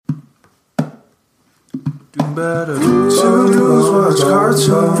better. Two dudes watch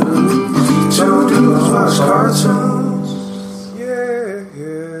cartoons. Two dudes watch cartoons.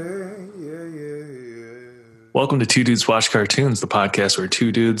 Welcome to Two Dudes Watch Cartoons, the podcast where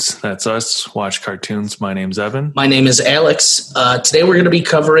two dudes, that's us, watch cartoons. My name's Evan. My name is Alex. Today we're going to be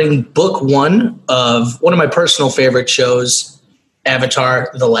covering book one of one of my personal favorite shows,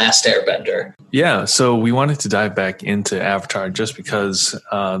 Avatar: The Last Airbender. Yeah, so we wanted to dive back into Avatar just because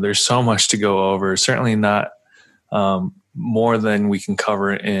there's so much to go over. Certainly not more than we can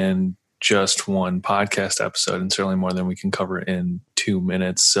cover in just one podcast episode, and certainly more than we can cover in 2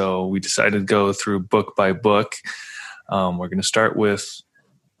 minutes. So we decided to go through book by book. We're going to start with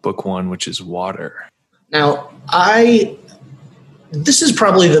book one, which is Water. Now, this is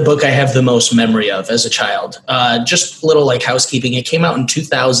probably the book I have the most memory of as a child. Just a little like housekeeping. It came out in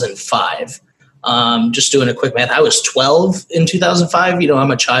 2005. Just doing a quick math. I was 12 in 2005.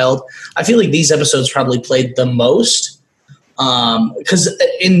 I'm a child. I feel like these episodes probably played the most because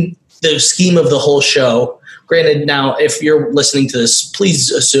in the scheme of the whole show, granted, now, if you're listening to this,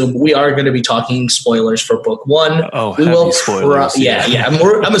 please assume we are going to be talking spoilers for book one. Oh, we will spoilers. Yeah.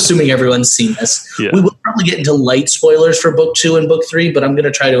 I'm assuming everyone's seen this. Yeah. We will probably get into light spoilers for book two and book three, but I'm going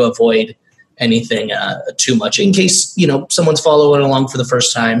to try to avoid anything too much in case, someone's following along for the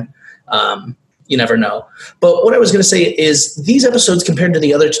first time. You never know. But what I was going to say is these episodes compared to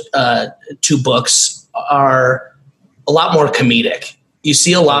the other two books are a lot more comedic. You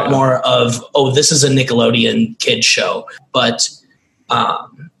see a lot more of, this is a Nickelodeon kid show, but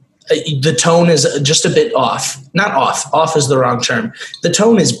the tone is just a bit off. Not off. Off is the wrong term. The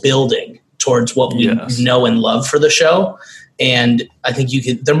tone is building towards what we know and love for the show. And I think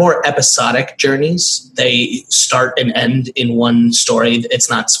they're more episodic journeys. They start and end in one story.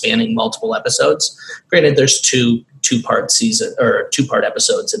 It's not spanning multiple episodes. Granted, there's two-part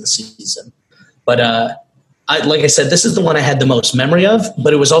episodes in the season. But like I said, this is the one I had the most memory of,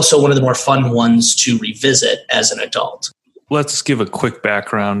 but it was also one of the more fun ones to revisit as an adult. Let's give a quick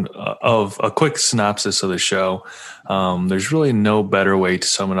background of a quick synopsis of the show. There's really no better way to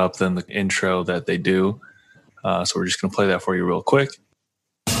sum it up than the intro that they do. So we're just going to play that for you real quick.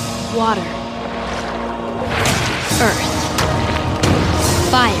 Water. Earth.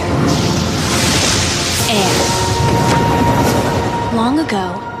 Fire. Air. Long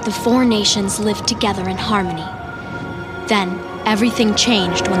ago, the four nations lived together in harmony. Then, everything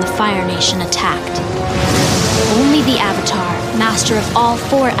changed when the Fire Nation attacked. Only the Avatar, master of all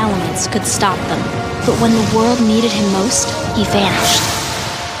four elements, could stop them. But when the world needed him most, he vanished.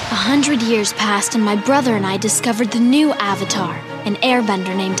 100 years passed and my brother and I discovered the new Avatar, an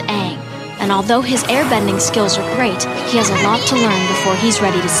airbender named Aang. And although his airbending skills are great, he has a lot to learn before he's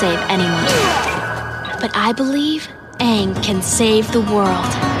ready to save anyone. But I believe Aang can save the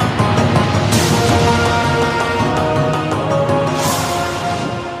world.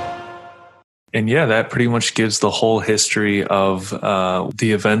 And yeah, that pretty much gives the whole history of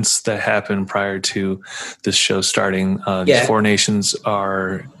the events that happened prior to this show starting. These four nations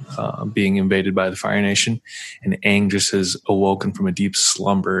are being invaded by the Fire Nation, and Aang just has awoken from a deep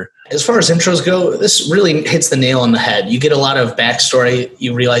slumber. As far as intros go, this really hits the nail on the head. You get a lot of backstory.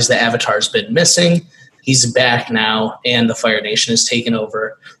 You realize the Avatar's been missing. He's back now, and the Fire Nation has taken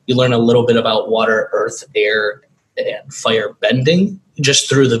over. You learn a little bit about water, earth, air, and fire bending just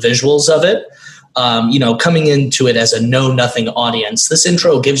through the visuals of it. Coming into it as a know-nothing audience, this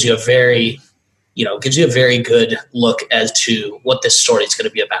intro gives you a very good look as to what this story is going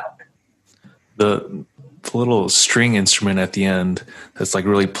to be about. The little string instrument at the end that's like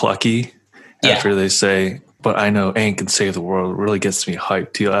really plucky after they say, but I know Aang can save the world, really gets me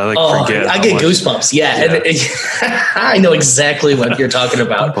hyped too. I get goosebumps. Yeah. And I know exactly what you're talking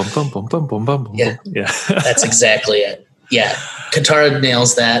about. Yeah. That's exactly it. Yeah. Katara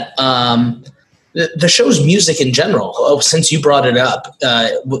nails that. The show's music in general, since you brought it up,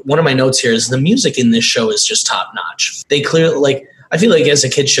 one of my notes here is the music in this show is just top notch. They clearly, I feel like as a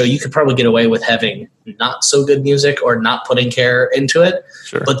kid's show, you could probably get away with having not so good music or not putting care into it.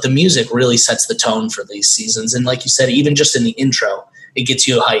 Sure. But the music really sets the tone for these seasons. And like you said, even just in the intro, it gets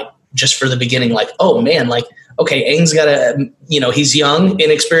you hype just for the beginning. Like, oh man, like, okay, Aang's got he's young,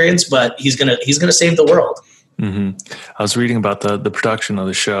 inexperienced, but he's gonna save the world. Mm-hmm. I was reading about the production of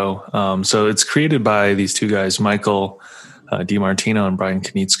the show. So it's created by these two guys, Michael DiMartino and Brian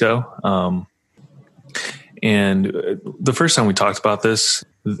Konietzko. And the first time we talked about this,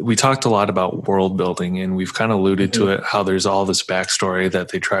 we talked a lot about world building, and we've kind of alluded to it, how there's all this backstory that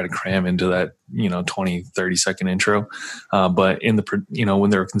they try to cram into that, 20, 30 second intro. But in when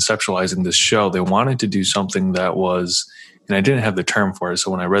they were conceptualizing this show, they wanted to do something that was and I didn't have the term for it.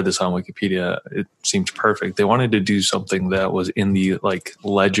 So when I read this on Wikipedia, it seemed perfect. They wanted to do something that was in the like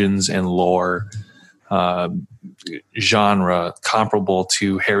legends and lore genre comparable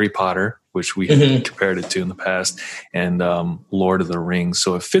to Harry Potter, which we had compared it to in the past, and Lord of the Rings.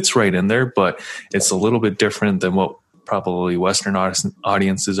 So it fits right in there, but it's a little bit different than what probably Western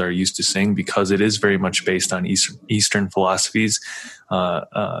audiences are used to seeing, because it is very much based on Eastern philosophies,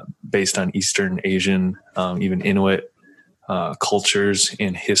 based on Eastern Asian, even Inuit cultures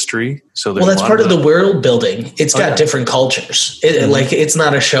and history. So that's part of the world building. It's got different cultures. Like it's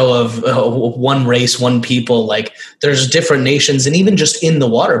not a show of one race, one people. Like there's different nations, and even just in the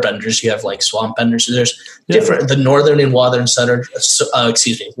waterbenders, you have like swamp benders. So there's different. The northern and northern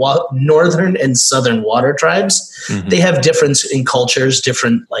and southern water tribes. They have difference in cultures.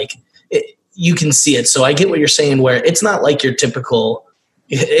 Different, like you can see it. So I get what you're saying. Where it's not like your typical.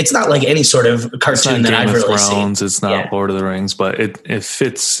 It's not like any sort of cartoon that I've really seen. It's not Lord of the Rings, but it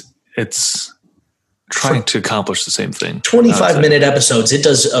fits. It's trying to accomplish the same thing. 25-minute episodes. It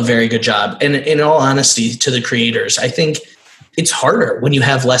does a very good job. And in all honesty, to the creators, I think it's harder when you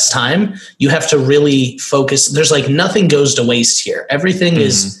have less time. You have to really focus. There's like nothing goes to waste here. Everything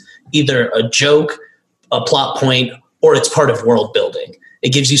is either a joke, a plot point, or it's part of world building.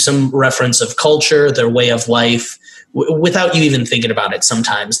 It gives you some reference of culture, their way of life, without you even thinking about it.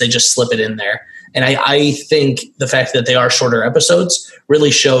 Sometimes they just slip it in there. And I think the fact that they are shorter episodes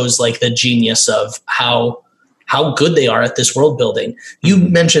really shows like the genius of how good they are at this world building. You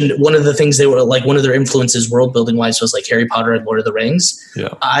mentioned one of the things they were like, one of their influences world building wise was like Harry Potter and Lord of the Rings.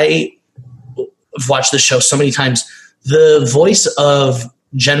 Yeah. I've watched this show so many times. The voice of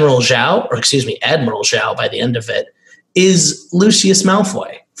Admiral Zhao by the end of it is Lucius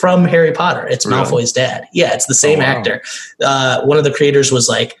Malfoy from Harry Potter. It's Malfoy's dad. Yeah, it's the same actor. One of the creators was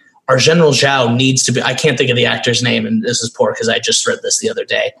like, our General Zhao needs to be, I can't think of the actor's name, and this is poor because I just read this the other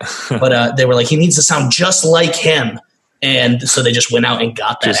day, but they were like, he needs to sound just like him. And so they just went out and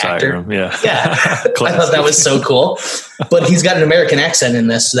got that just actor. Yeah. I thought that was so cool. But he's got an American accent in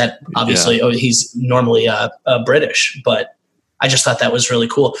this that obviously he's normally British, but I just thought that was really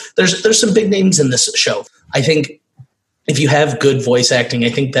cool. There's some big names in this show. I think if you have good voice acting, I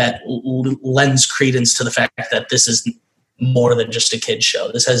think that lends credence to the fact that this is more than just a kid's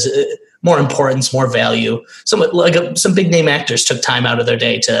show. This has more importance, more value. Some big name actors took time out of their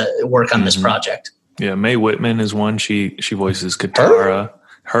day to work on this project. Yeah, Mae Whitman is one. She voices Katara.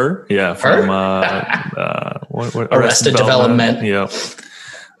 Her? Yeah, from Arrested Development. Yeah.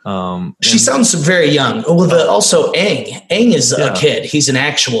 She sounds very young. Well, also Aang. Aang is a kid. He's an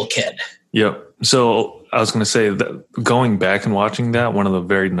actual kid. Yep. So I was going to say that going back and watching that, one of the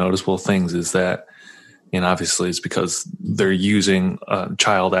very noticeable things is that, and obviously it's because they're using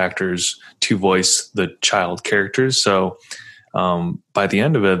child actors to voice the child characters. So by the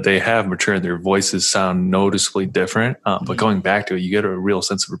end of it, they have matured. Their voices sound noticeably different. But going back to it, you get a real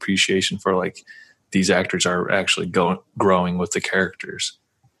sense of appreciation for like these actors are actually growing with the characters.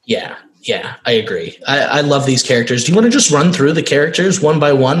 Yeah, I agree. I love these characters. Do you want to just run through the characters one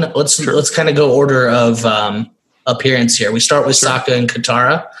by one? Let's kind of go order of appearance here. We start with Sokka and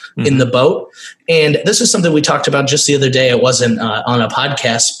Katara in the boat. And this is something we talked about just the other day. It wasn't on a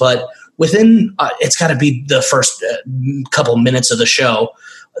podcast, but within it's got to be the first couple minutes of the show,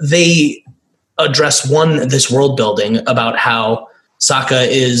 they address this world building about how Sokka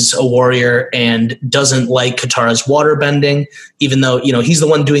is a warrior and doesn't like Katara's water bending, even though, he's the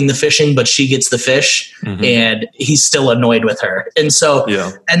one doing the fishing, but she gets the fish and he's still annoyed with her. And so,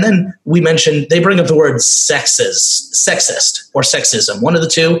 and then we mentioned, they bring up the word sexist or sexism, one of the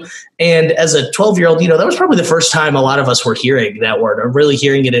two. And as a 12-year-old, that was probably the first time a lot of us were hearing that word or really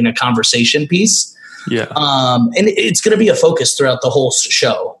hearing it in a conversation piece. Yeah. And it's going to be a focus throughout the whole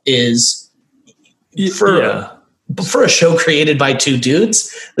show for a show created by two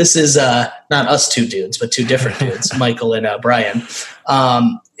dudes. This is not us two dudes, but two different dudes, Michael and Brian.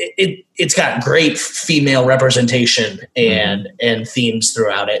 It's got great female representation and themes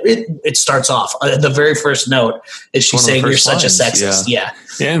throughout it. It starts off the very first note is she saying you're such a sexist. Yeah.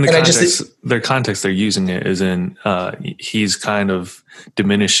 And their context they're using it is in he's kind of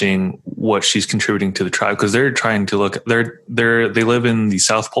diminishing what she's contributing to the tribe because they're trying to look. They live in the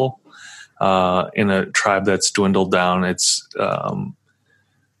South Pole. In a tribe that's dwindled down. It's all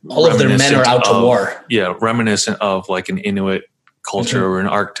of their men are out to war. Yeah, reminiscent of like an Inuit culture or an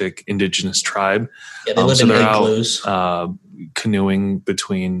Arctic indigenous tribe. Yeah, they live in igloos. Canoeing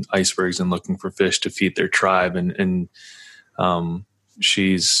between icebergs and looking for fish to feed their tribe. And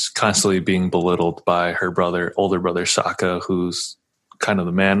she's constantly being belittled by her older brother Sokka, who's kind of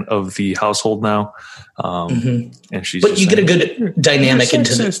the man of the household now. And she's, but you get a good dynamic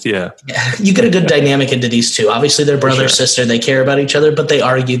into this. Yeah. You get a good dynamic into these two. Obviously they're brother, sister, they care about each other, but they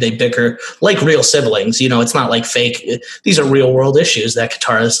argue, they bicker like real siblings. You know, it's not like fake. These are real world issues that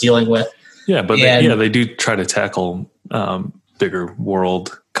Katara is dealing with. Yeah. But they do try to tackle, bigger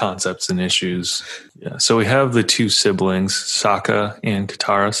world concepts and issues. Yeah. So we have the two siblings, Sokka and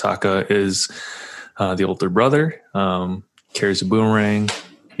Katara. Sokka is the older brother, carries a boomerang.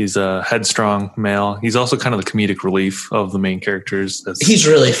 He's a headstrong male. He's also kind of the comedic relief of the main characters. He's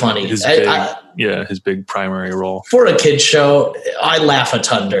really funny. His big primary role. For a kid's show, I laugh a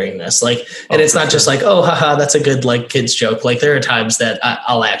ton during this. And it's not just like, oh, haha, that's a good kid's joke. Like there are times that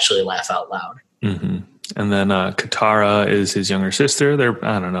I'll actually laugh out loud. Mm-hmm. And then Katara is his younger sister. They're,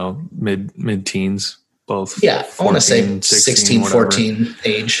 I don't know, mid-teens, both. Yeah, 14, I want to say 16, 14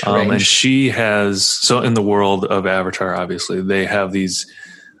 age range. And she has, so in the world of Avatar, obviously, they have these,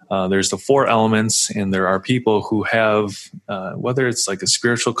 there's the 4 elements, and there are people who have, whether it's like a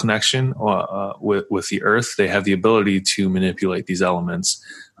spiritual connection with the earth, they have the ability to manipulate these elements.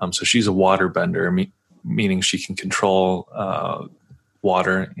 So she's a water bender, meaning she can control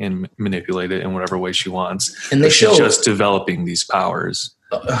water and manipulate it in whatever way she wants. And she's just developing these powers.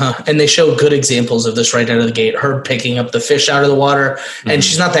 And they show good examples of this right out of the gate. Her picking up the fish out of the water, and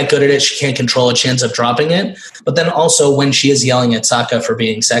she's not that good at it. She can't control it. She ends up dropping it. But then also when she is yelling at Sokka for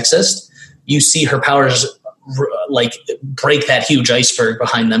being sexist, you see her powers break that huge iceberg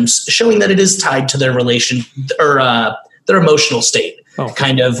behind them, showing that it is tied to their relation or their emotional state,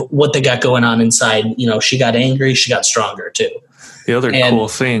 kind of what they got going on inside. You know, she got angry, she got stronger too. The other cool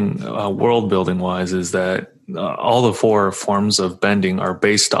thing, world building wise, is that all the 4 forms of bending are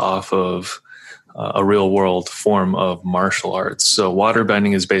based off of a real world form of martial arts. So water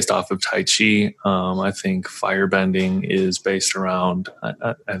bending is based off of Tai Chi. I think fire bending is based around,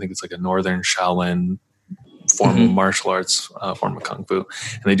 I think it's like a northern Shaolin form of martial arts, form of Kung Fu.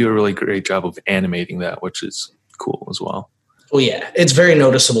 And they do a really great job of animating that, which is cool as well. Well, yeah, it's very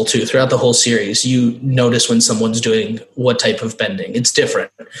noticeable too. Throughout the whole series, you notice when someone's doing what type of bending. It's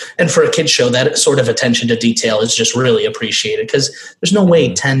different. And for a kid's show, that sort of attention to detail is just really appreciated because there's no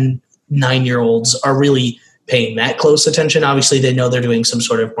way 10, 9-year-olds are really paying that close attention. Obviously, they know they're doing some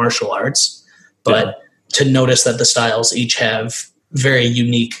sort of martial arts, but to notice that the styles each have very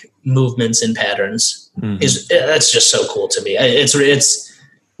unique movements and patterns that's just so cool to me. It's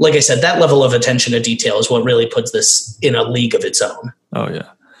like I said, that level of attention to detail is what really puts this in a league of its own. Oh, yeah.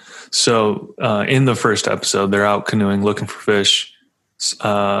 So in the first episode, they're out canoeing, looking for fish.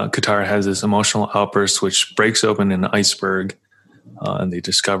 Katara has this emotional outburst, which breaks open an iceberg, and they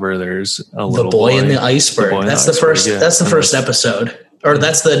discover there's a little boy in the iceberg. That's the first. Yeah. That's the first episode, or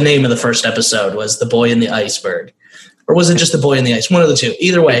that's the name of the first episode. Was The Boy in the Iceberg, or was it just The Boy in the Ice? One of the two.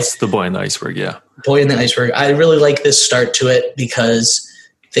 Either way, it's The Boy in the Iceberg. Yeah, Boy in the Iceberg. I really like this start to it because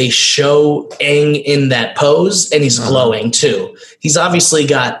they show Aang in that pose, and he's glowing too. He's obviously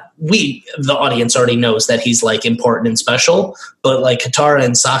got, the audience already knows that he's like important and special, but like Katara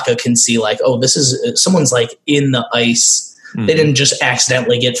and Sokka can see like, oh, this is, someone's like in the ice. They didn't just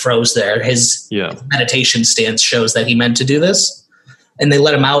accidentally get froze there. His meditation stance shows that he meant to do this. And they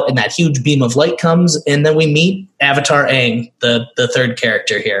let him out, and that huge beam of light comes, and then we meet Avatar Aang, the third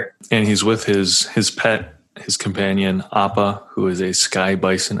character here. And he's with his pet, his companion, Appa, who is a sky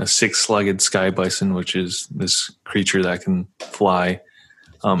bison, a 6-legged sky bison, which is this creature that can fly.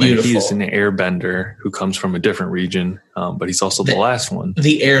 And he's an airbender who comes from a different region, but he's also the last one.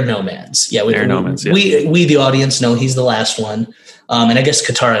 The air nomads. Yeah, nomads. We, the audience, know he's the last one. And I guess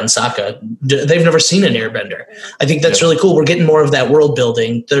Katara and Sokka, they've never seen an airbender. I think that's really cool. We're getting more of that world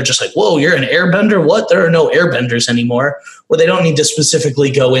building. They're just like, whoa, you're an airbender? What? There are no airbenders anymore. Where they don't need to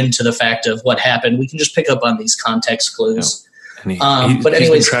specifically go into the fact of what happened. We can just pick up on these context clues. Yeah. And he's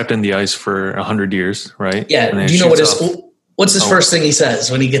been trapped in the ice for 100 years, right? Yeah. Do you know what's his first thing he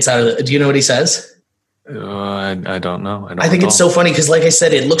says when he gets out of do you know what he says? I don't know. I think it's so funny because, like I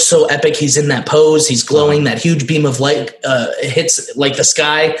said, it looks so epic. He's in that pose. He's glowing. That huge beam of light hits like the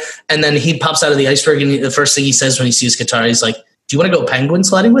sky, and then he pops out of the iceberg. And the first thing he says when he sees Katara, he's like, "Do you want to go penguin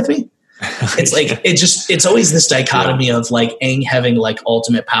sledding with me?" It's like it's always this dichotomy of like Aang having like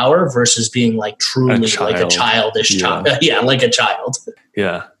ultimate power versus being like truly like a childish child. Yeah, like a child.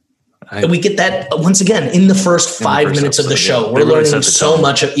 Yeah. And we get that once again in the first 5 minutes of the show. Yeah. We're learning so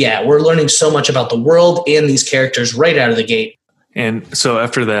much. We're learning so much about the world and these characters right out of the gate. And so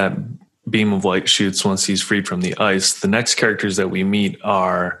after that beam of light shoots, once he's freed from the ice, the next characters that we meet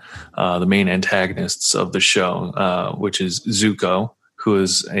are the main antagonists of the show, which is Zuko, who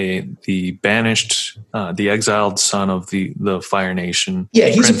is the banished, the exiled son of the Fire Nation. Yeah,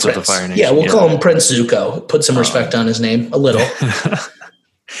 he's Prince a prince. of the Fire Nation. Yeah, we'll call him Prince Zuko. Put some respect on his name, a little.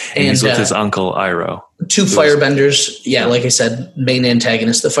 and he's with his uncle Iroh. Two firebenders. Yeah, like I said, main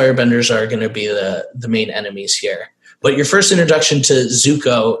antagonists. The firebenders are going to be the main enemies here. But your first introduction to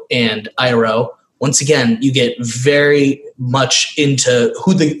Zuko and Iroh, once again, you get very much into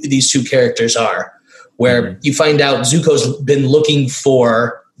who these two characters are, where you find out Zuko's been looking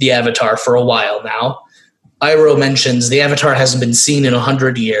for the Avatar for a while now. Iroh mentions the Avatar hasn't been seen in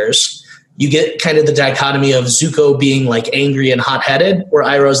 100 years. You get kind of the dichotomy of Zuko being like angry and hot-headed, where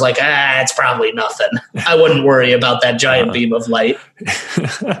Iroh's like, it's probably nothing. I wouldn't worry about that giant beam of light.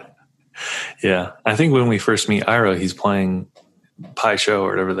 Yeah. I think when we first meet Iroh, he's playing Pai Sho or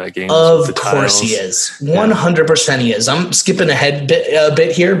whatever that game is. Of course he is. 100% he is. I'm skipping ahead a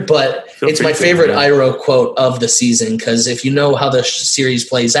bit here, but it's my favorite Iroh quote of the season, because if you know how the series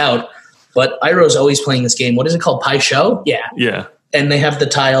plays out, but Iroh's always playing this game. What is it called? Pai Sho? Yeah. Yeah. And they have the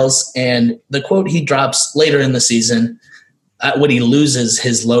tiles, and the quote he drops later in the season, when he loses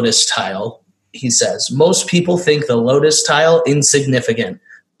his lotus tile, he says, "Most people think the lotus tile insignificant,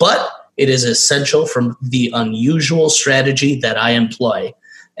 but it is essential from the unusual strategy that I employ."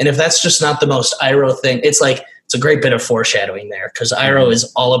 And if that's just not the most Iroh thing, it's a great bit of foreshadowing there, because Iroh is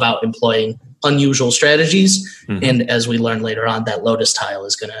all about employing unusual strategies. And as we learn later on, that lotus tile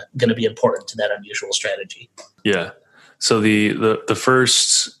is gonna be important to that unusual strategy. Yeah. So the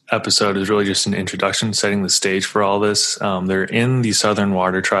first episode is really just an introduction, setting the stage for all this. They're in the Southern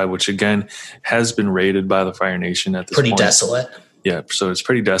Water Tribe, which again has been raided by the Fire Nation at this point. Pretty desolate. Yeah, so it's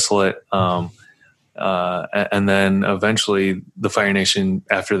pretty desolate. And then eventually the Fire Nation,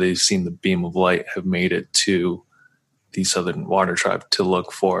 after they've seen the beam of light, have made it to the Southern Water Tribe to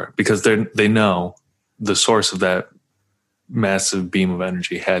look for, because they know the source of that massive beam of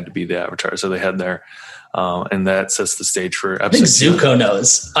energy had to be the Avatar. So they head there. And that sets the stage for episode. I think Zuko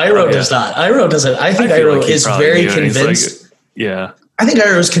knows. Iroh does not. Iroh doesn't. I think Iroh is very convinced. I think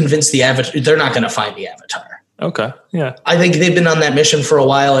Iroh is convinced the Avatar. They're not going to find the Avatar. Okay. Yeah. I think they've been on that mission for a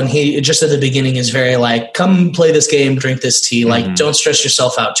while, and he just at the beginning is very like, "Come play this game, drink this tea. Like, don't stress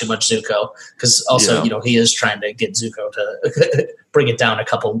yourself out too much, Zuko." Because also, he is trying to get Zuko to bring it down a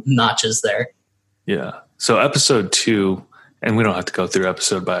couple notches there. Yeah. So episode 2. And we don't have to go through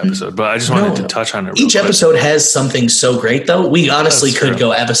episode by episode, but I just wanted to touch on it. Each episode has something so great, though. We honestly could go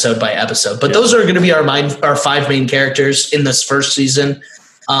episode by episode, but those are going to be our 5 main characters in this first season.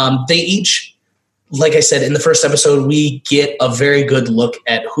 They each, like I said, in the first episode, we get a very good look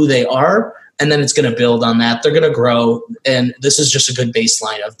at who they are, and then it's going to build on that. They're going to grow, and this is just a good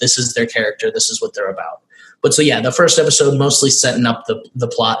baseline of this is their character, this is what they're about. But so, the first episode mostly setting up the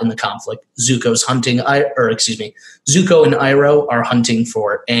plot and the conflict. Zuko and Iroh are hunting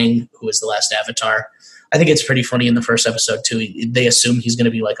for Aang, who is the last Avatar. I think it's pretty funny in the first episode, too. They assume he's going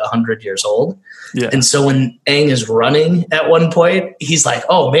to be like 100 years old. Yeah. And so when Aang is running at one point, he's like,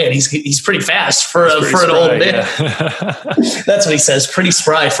 "Oh, man, he's pretty fast for an old man." Yeah. That's what he says, pretty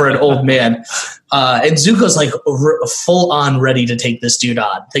spry for an old man. And Zuko's like full on ready to take this dude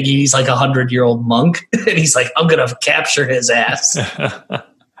on, thinking he's like 100-year-old monk. And he's like, "I'm going to capture his ass."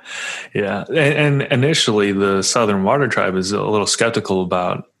 Yeah. And initially, the Southern Water Tribe is a little skeptical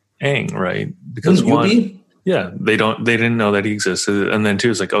about Aang, right? Because they didn't know that he existed, and then 2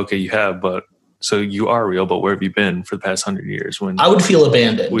 is like, okay, you have, but so you are real, but where have you been for the past 100 years? When I would feel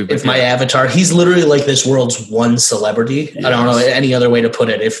abandoned if my Avatar, he's literally like this world's one celebrity. Yes. I don't know any other way to put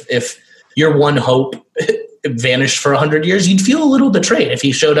it. If your one hope vanished for 100 years, you'd feel a little betrayed if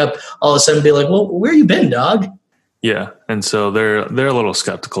he showed up all of a sudden and be like, "Well, where you been, dog?" Yeah, and so they're a little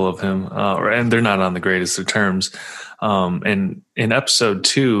skeptical of him, and they're not on the greatest of terms. And in episode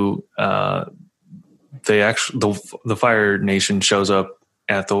 2, they actually the Fire Nation shows up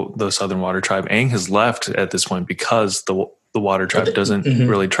at the Southern Water Tribe. Aang has left at this point because the Water Tribe doesn't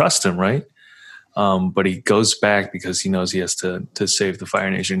really trust him, right? But he goes back because he knows he has to save the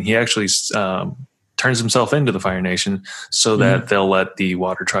Fire Nation. He actually turns himself into the Fire Nation so that they'll let the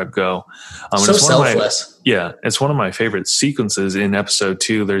Water Tribe go. So selfless. It's one of my favorite sequences in episode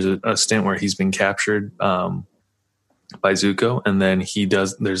 2. There's a stint where he's been captured by Zuko, and then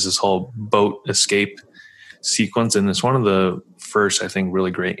there's this whole boat escape sequence, and it's one of the first, I think, really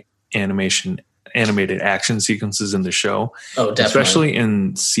great animated action sequences in the show. Oh, definitely. Especially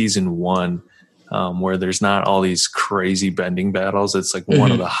in season 1, where there's not all these crazy bending battles. It's like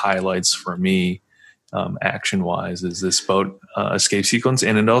one of the highlights for me, action wise, is this boat escape sequence.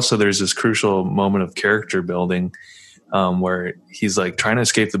 And there's this crucial moment of character building, where he's like trying to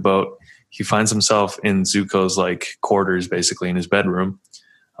escape the boat. he finds himself in Zuko's like quarters, basically in his bedroom.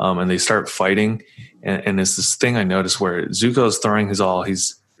 And they start fighting. And it's this thing I noticed where Zuko's throwing his all,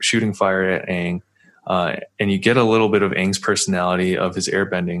 he's shooting fire at Aang. And you get a little bit of Aang's personality, of his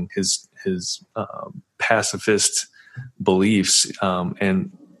airbending, his pacifist beliefs.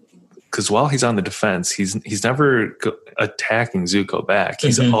 And because while he's on the defense, he's never attacking Zuko back.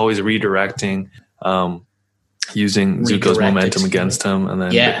 He's always redirecting, using Zuko's momentum against him. And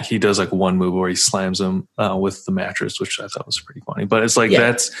then he does like one move where he slams him with the mattress, which I thought was pretty funny. But it's like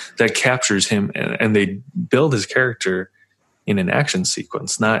that captures him, and they build his character in an action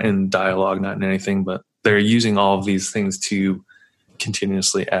sequence, not in dialogue, not in anything, but they're using all of these things to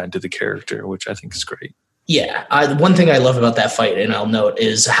continuously add to the character, which I think is great. Yeah. One thing I love about that fight, and I'll note,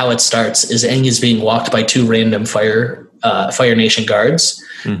 is how it starts is Aang is being walked by 2 random Fire Nation guards.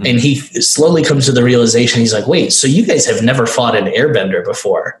 And he slowly comes to the realization, he's like, wait, so you guys have never fought an airbender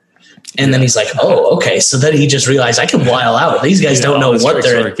before. And then he's like, oh, okay. So then he just realized, I can while out. These guys don't know what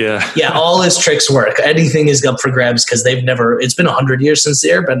they're work, all his tricks work. Anything is up for grabs because it's been 100 years since the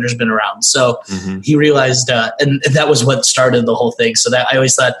airbender's been around. So he realized, and that was what started the whole thing. So that I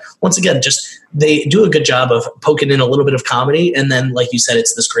always thought, once again, just they do a good job of poking in a little bit of comedy. And then, like you said,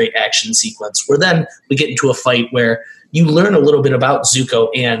 it's this great action sequence where then we get into a fight where you learn a little bit about Zuko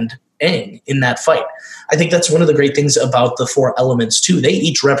and Aang in that fight. I think that's one of the great things about the 4 elements too. They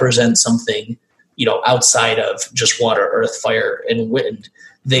each represent something, outside of just water, earth, fire, and wind.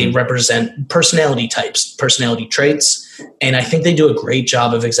 They represent personality types, personality traits. And I think they do a great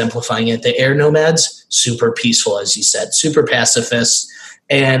job of exemplifying it. The air nomads, super peaceful, as you said, super pacifist.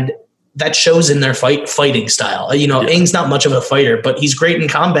 And that shows in their fighting style. Aang's not much of a fighter, but he's great in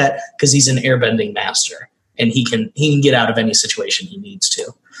combat because he's an airbending master. And he can get out of any situation he needs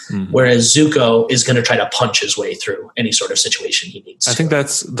to. Whereas Zuko is going to try to punch his way through any sort of situation he needs to. I think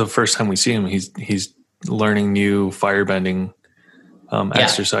that's the first time we see him. He's learning new firebending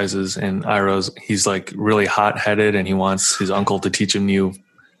exercises, and he's like really hot-headed, and he wants his uncle to teach him new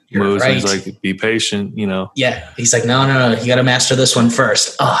moves. Right. He's like, be patient, Yeah. He's like, no, you got to master this one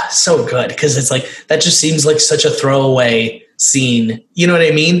first. Oh, so good. Because it's like, that just seems like such a throwaway scene. You know what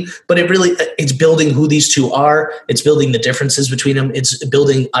I mean? But it's building who these 2 are. It's building the differences between them. It's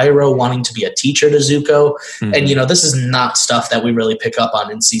building Iroh wanting to be a teacher to Zuko. And, this is not stuff that we really pick up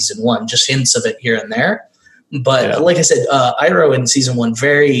on in season 1, just hints of it here and there. But like I said, Iroh in season 1,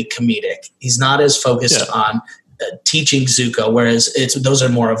 very comedic. He's not as focused on teaching Zuko, whereas those are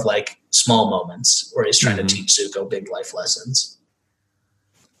more of like small moments where he's trying to teach Zuko big life lessons.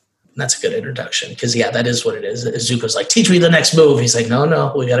 And that's a good introduction because that is what it is. Zuko's like, teach me the next move. He's like,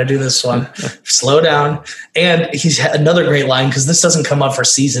 no, we got to do this one. Slow down. And he's had another great line because this doesn't come up for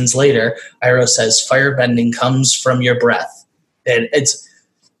seasons later. Iroh says, firebending comes from your breath. And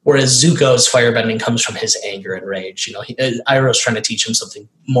whereas Zuko's firebending comes from his anger and rage. Iroh's trying to teach him something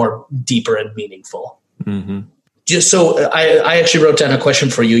more deeper and meaningful. So I actually wrote down a question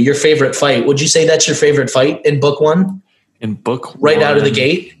for you. Your favorite fight. Would you say that's your favorite fight in book 1? In book 1? Right out of the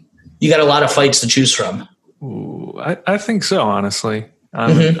gate? You got a lot of fights to choose from. Ooh, I think so, honestly.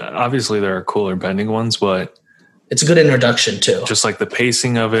 Obviously, there are cooler bending ones, but it's a good introduction, too. Just like the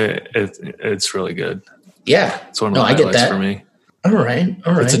pacing of it's really good. Yeah. It's one of the highlights for me. All right.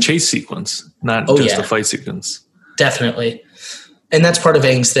 It's a chase sequence, not just a fight sequence. Definitely. And that's part of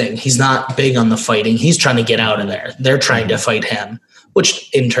Aang's thing. He's not big on the fighting. He's trying to get out of there. They're trying to fight him,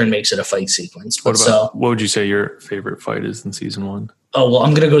 which in turn makes it a fight sequence. What would you say your favorite fight is in season 1? Oh, well,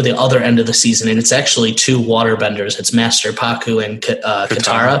 I'm going to go to the other end of the season, and it's actually 2 waterbenders. It's Master Paku and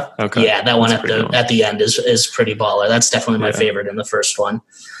Katara. Okay. Yeah, that one at the end is pretty baller. That's definitely my favorite in the first one.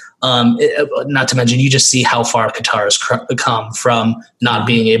 Not to mention, you just see how far Katara's come from not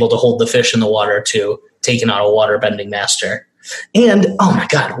being able to hold the fish in the water to taking out a waterbending master. And, oh my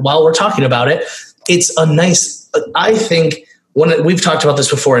God, while we're talking about it, it's a nice, I think, we've talked about this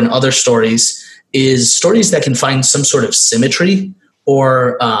before in other stories, is stories that can find some sort of symmetry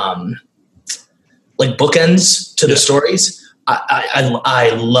or like bookends to the stories.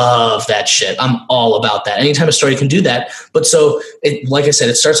 I love that shit. I'm all about that. Anytime a story can do that. But like I said,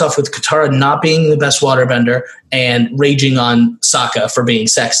 it starts off with Katara not being the best waterbender and raging on Sokka for being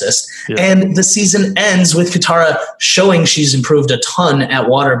sexist. Yeah. And the season ends with Katara showing she's improved a ton at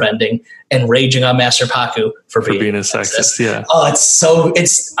waterbending and raging on Master Paku for being a sexist. Yeah. Oh,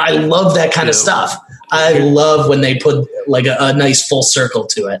 I love that kind of stuff. I love when they put like a nice full circle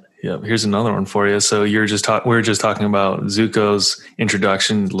to it. Yeah, here's another one for you. So we were just talking about Zuko's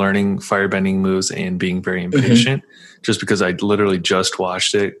introduction, learning firebending moves and being very impatient. Just because I literally just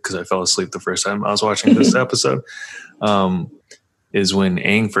watched it because I fell asleep the first time I was watching this episode. is when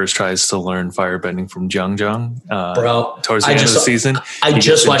Aang first tries to learn firebending from Jung Jung. Bro, towards the end of the season. I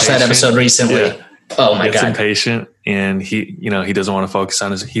just watched that episode recently. Yeah. Oh my God. He gets impatient, and he doesn't want to focus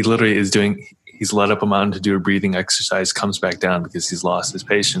on he literally is he's led up a mountain to do a breathing exercise, comes back down because he's lost his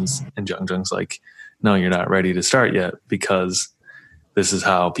patience. And Jung Jung's like, no, you're not ready to start yet, because this is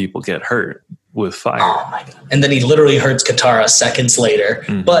how people get hurt with fire. Oh my God. And then he literally hurts Katara seconds later.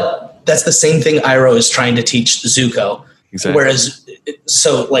 Mm-hmm. But that's the same thing Iroh is trying to teach Zuko. Exactly. Whereas,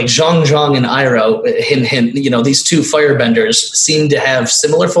 so like Zhang Zhang and Iroh, these two firebenders seem to have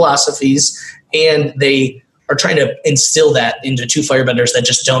similar philosophies, and they are trying to instill that into two firebenders that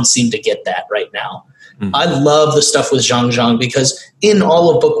just don't seem to get that right now. Mm-hmm. I love the stuff with Zhang Zhang, because in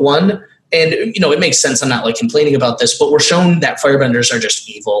all of book one, and it makes sense, I'm not like complaining about this, but we're shown that firebenders are just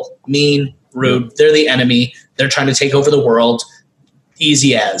evil, mean, rude. Mm-hmm. They're the enemy. They're trying to take over the world.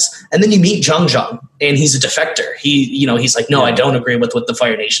 Easy as. And then you meet Zhang Zhang, and he's a defector. He's like, no, I don't agree with what the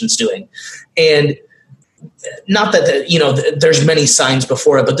Fire Nation's doing. And not that there's many signs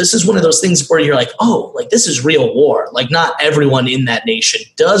before it, but this is one of those things where you're like, oh, like this is real war. Like not everyone in that nation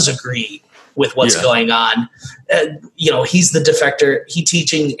does agree with what's going on. He's the defector.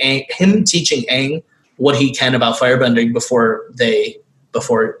 Him teaching Aang what he can about firebending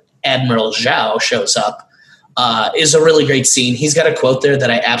before Admiral Zhao shows up is a really great scene. He's got a quote there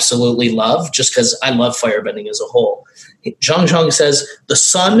that I absolutely love, just because I love firebending as a whole. Zhang Zhang says, "The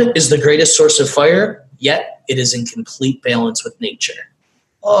sun is the greatest source of fire, yet it is in complete balance with nature."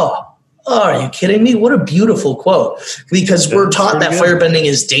 Oh, are you kidding me? What a beautiful quote. Because we're taught that firebending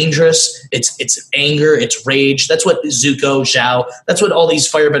is dangerous. It's anger, it's rage. That's what Zuko, Zhao, that's what all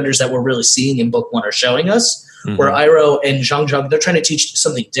these firebenders that we're really seeing in book one are showing us. Mm-hmm. Where Iroh and Zhang Zhang, they're trying to teach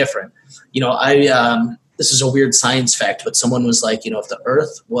something different. This is a weird science fact, but someone was like, if the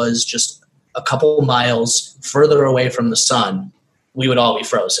Earth was just a couple miles further away from the sun, we would all be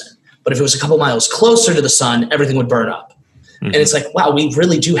frozen. But if it was a couple miles closer to the sun, everything would burn up. Mm-hmm. And it's like, wow, we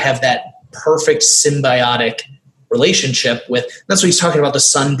really do have that perfect symbiotic relationship with, that's what he's talking about, the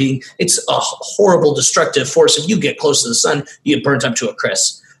sun being, it's a horrible destructive force. If you get close to the sun, you get burnt up to a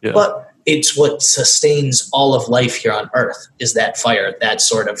crisp. Yeah. But it's what sustains all of life here on Earth is that fire, that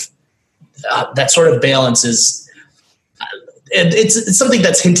sort of balance is, it's something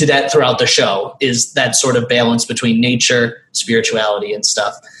that's hinted at throughout the show, is that sort of balance between nature, spirituality, and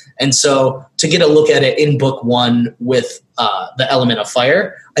stuff. And so to get a look at it in book one with the element of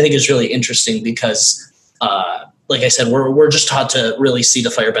fire, I think is really interesting because, like I said, we're just taught to really see the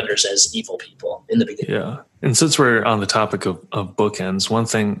firebenders as evil people in the beginning. Yeah. And since we're on the topic of bookends, one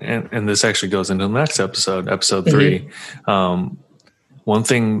thing, and this actually goes into the next episode 3, one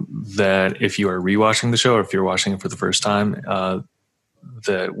thing that if you are rewatching the show or if you're watching it for the first time,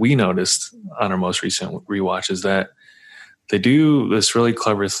 that we noticed on our most recent rewatch is that they do this really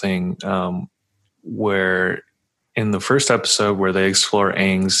clever thing where in the first episode where they explore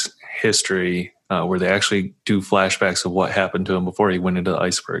Aang's history, where they actually do flashbacks of what happened to him before he went into the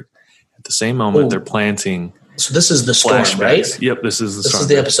iceberg. At the same moment, they're planting. So this is the storm, right? Yep, this is the storm. This is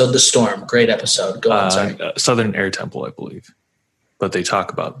the episode, The Storm. Great episode. Go on, sorry. Southern Air Temple, I believe. But they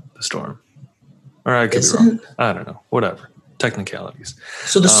talk about the storm. Or I could be wrong. I don't know. Whatever. Technicalities.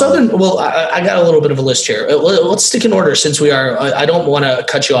 So the Southern, I got a little bit of a list here. Let's stick in order since we are, I don't want to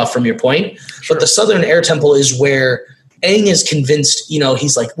cut you off from your point, but the Southern Air Temple is where Aang is convinced,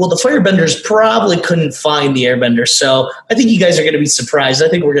 he's like, well, the firebenders probably couldn't find the airbenders. So I think you guys are going to be surprised. I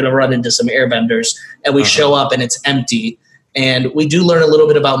think we're going to run into some airbenders, and we show up and it's empty. And we do learn a little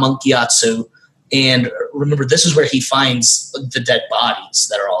bit about Monk Gyatso. And remember, this is where he finds the dead bodies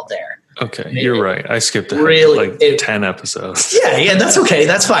that are all there. Okay, you're right. I skipped ahead 10 episodes. Yeah, that's okay.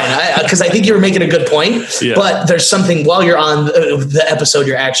 That's fine. Because I think you were making a good point. Yeah. But there's something while you're on the episode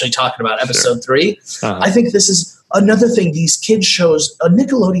you're actually talking about, episode 3. I think this is another thing. These kids shows, a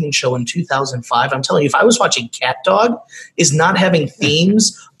Nickelodeon show in 2005, I'm telling you, if I was watching Cat Dog, is not having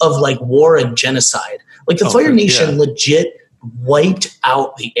themes of like war and genocide. Like the Fire Nation legit wiped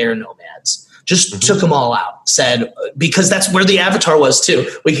out the air nomads. Just took them all out, said, because that's where the Avatar was too.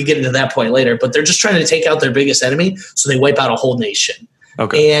 We could get into that point later, but they're just trying to take out their biggest enemy, so they wipe out a whole nation.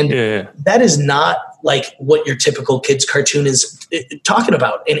 Okay. And that is not like what your typical kids cartoon is talking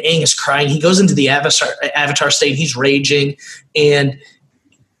about. And Aang is crying. He goes into the Avatar state. He's raging. And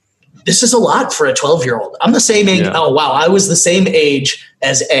this is a lot for a 12-year-old. I'm the same age. Yeah. Oh, wow. I was the same age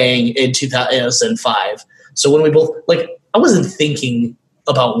as Aang in 2005. So when we both, I wasn't thinking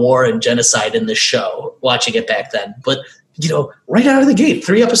about war and genocide in this show, watching it back then. But, right out of the gate,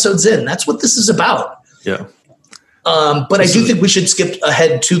 3 episodes in, that's what this is about. Yeah. But I do think we should skip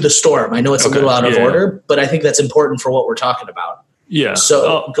ahead to The Storm. I know it's a little out of order, but I think that's important for what we're talking about. Yeah.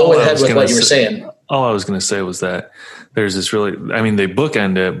 So go ahead with what you were saying. All I was going to say was that there's this really, I mean, they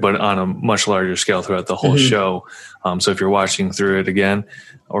bookend it, but on a much larger scale throughout the whole show. So if you're watching through it again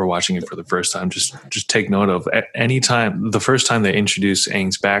or watching it for the first time, just take note of any time, the first time they introduce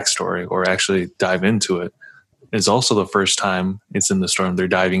Aang's backstory or actually dive into it is also the first time it's in the storm. They're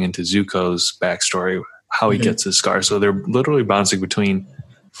diving into Zuko's backstory, how he gets his scar. So they're literally bouncing between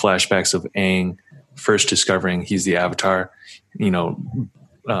flashbacks of Aang first discovering he's the Avatar,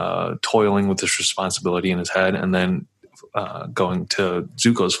 toiling with this responsibility in his head, and then going to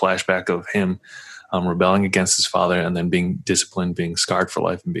Zuko's flashback of him rebelling against his father and then being disciplined, being scarred for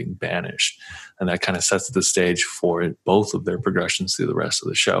life, and being banished. And that kind of sets the stage for both of their progressions through the rest of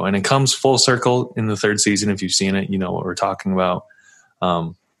the show. And it comes full circle in the third season. If you've seen it, you know what we're talking about.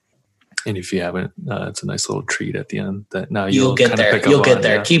 And if you haven't, it's a nice little treat at the end that now you'll get there. You'll get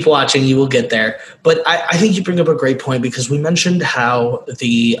there. Yeah. Keep watching. You will get there. But I think you bring up a great point, because we mentioned how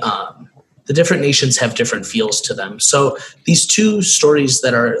the different nations have different feels to them. So these two stories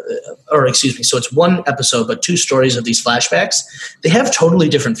so it's one episode, but two stories of these flashbacks, they have totally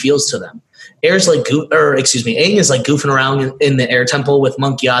different feels to them. Aang is like goofing around in the air temple with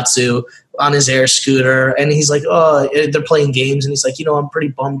Monk Yatsu on his air scooter, and he's like, oh, they're playing games, and he's like, I'm pretty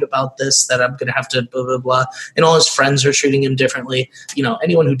bummed about this, that I'm gonna have to blah blah blah, and all his friends are treating him differently.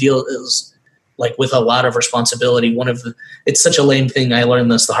 Anyone who deals like with a lot of responsibility, it's such a lame thing. I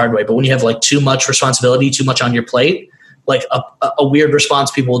learned this the hard way, but when you have like too much responsibility, too much on your plate, like a weird response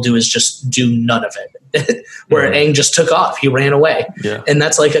people will do is just do none of it. Where Aang just took off, he ran away. Yeah. And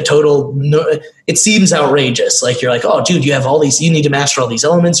that's like a total, it seems outrageous. Like you're like, oh dude, you have all these, you need to master all these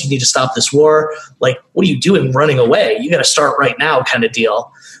elements. You need to stop this war. Like, what are you doing running away? You got to start right now kind of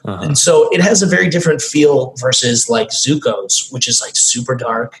deal. Uh-huh. And so it has a very different feel versus like Zuko's, which is like super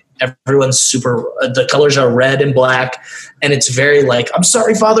dark. Everyone's the colors are red and black, and it's very like, I'm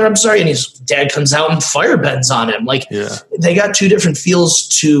sorry, father, I'm sorry. And his dad comes out and firebends on him. Like, they got two different feels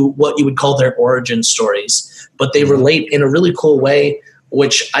to what you would call their origin stories, but they relate in a really cool way,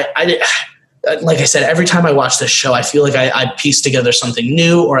 which I like I said, every time I watch this show, I feel like I pieced together something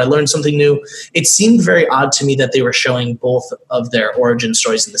new, or I learned something new. It seemed very odd to me that they were showing both of their origin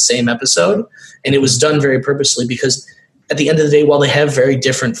stories in the same episode, and it was done very purposely, because at the end of the day, while they have very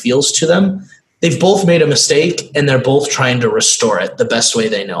different feels to them, they've both made a mistake, and they're both trying to restore it the best way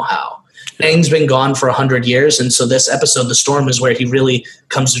they know how. Aang's been gone for 100 years, and so this episode, The Storm, is where he really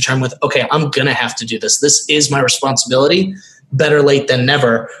comes to terms with, okay, I'm going to have to do this. This is my responsibility. Better late than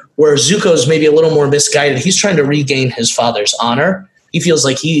never. Where Zuko's maybe a little more misguided. He's trying to regain his father's honor. He feels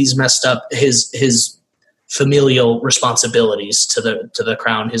like he's messed up his familial responsibilities to the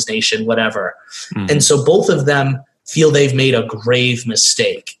crown, his nation, whatever. Mm-hmm. And so both of them feel they've made a grave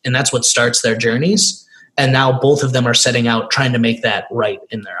mistake, and that's what starts their journeys. And now both of them are setting out trying to make that right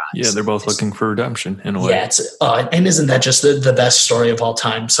in their eyes. Yeah, they're both looking for redemption in a way. Yeah, and isn't that just the best story of all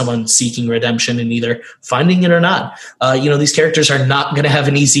time? Someone seeking redemption and either finding it or not. These characters are not going to have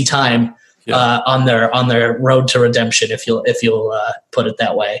an easy time on their road to redemption, if you'll put it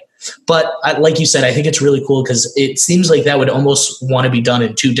that way. But like you said, I think it's really cool, because it seems like that would almost want to be done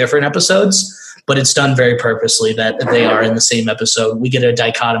in two different episodes, but it's done very purposely that they are in the same episode. We get a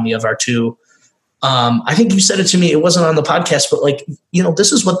dichotomy of our two. I think you said it to me. It wasn't on the podcast, but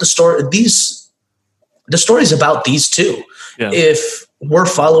this is what the story is about, these two. Yeah. If we're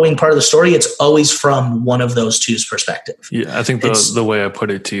following part of the story, it's always from one of those two's perspective. Yeah, I think the way I put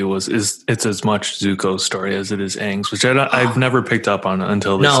it to you it's as much Zuko's story as it is Aang's, which I've never picked up on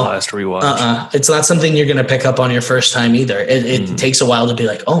until this last rewatch. It's not something you're going to pick up on your first time either. It takes a while to be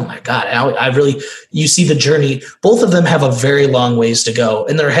like, oh my God, you see the journey. Both of them have a very long ways to go,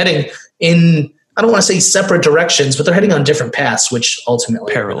 and they're heading in, I don't want to say separate directions, but they're heading on different paths, which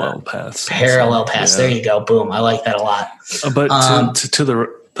ultimately parallel paths. Yeah. There you go. Boom. I like that a lot. But to the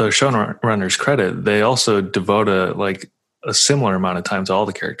showrunners' credit, they also devote a similar amount of time to all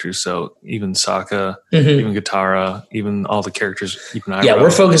the characters. So even Sokka, even Katara, even all the characters, even Iroh. Yeah,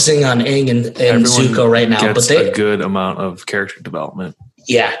 we're focusing on Aang and Zuko right now, but they a good amount of character development.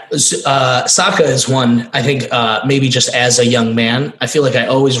 Yeah, Sokka is one, I think, maybe just as a young man, I feel like I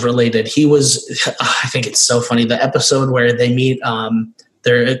always related. He was, I think it's so funny, the episode where they meet,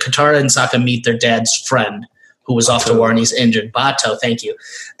 Katara and Sokka meet their dad's friend who was off to war and he's injured. Bato, thank you.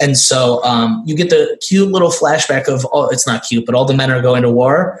 And so you get the cute little flashback of, it's not cute, but all the men are going to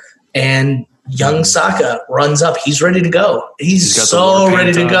war, and young Sokka runs up. He's ready to go. He's so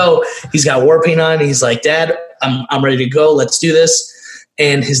ready to go. He's got war paint on. He's like, Dad, I'm ready to go. Let's do this.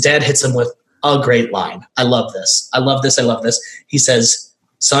 And his dad hits him with a great line. I love this. I love this. He says,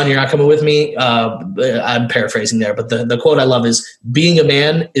 son, you're not coming with me. I'm paraphrasing there, but the quote I love is, being a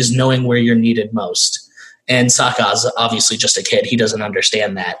man is knowing where you're needed most. And Sokka's obviously just a kid. He doesn't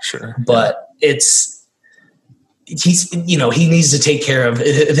understand that. Sure. But he needs to take care of,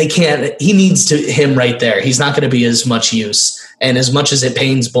 he needs him right there. He's not going to be as much use. And as much as it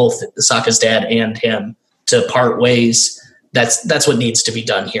pains both Sokka's dad and him to part ways, that's what needs to be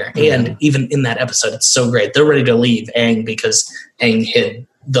done here. Mm-hmm. And even in that episode, it's so great. They're ready to leave Aang because Aang hid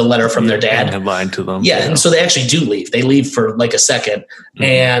the letter from their dad. And lied to them. Yeah. And so they actually do leave. They leave for like a second. Mm-hmm.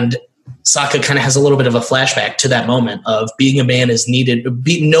 And Sokka kind of has a little bit of a flashback to that moment of being a man is needed,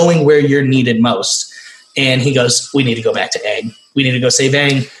 knowing where you're needed most. And he goes, we need to go back to Aang. We need to go save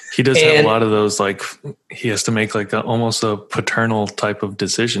Aang. He does have a lot of those, like, he has to make like almost a paternal type of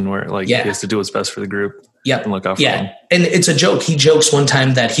decision where he has to do what's best for the group. Yep. And look out for them. And it's a joke. He jokes one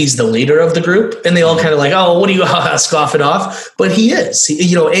time that he's the leader of the group, and they all kind of like, oh, what do you scoff it off? But he is.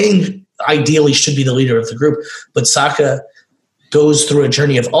 Aang ideally should be the leader of the group, but Sokka goes through a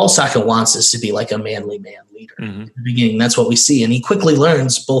journey of all Sokka wants is to be like a manly man leader. Mm-hmm. At the beginning, that's what we see. And he quickly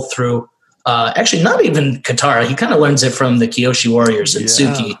learns both through, actually not even Katara, he kind of learns it from the Kyoshi warriors and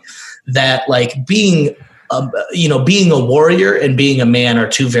Suki, that like being a warrior and being a man are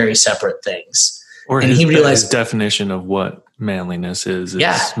two very separate things. Or he realized his definition of what manliness is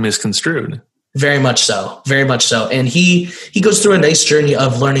misconstrued. Very much so. Very much so. And he goes through a nice journey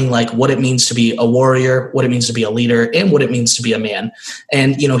of learning like what it means to be a warrior, what it means to be a leader, and what it means to be a man.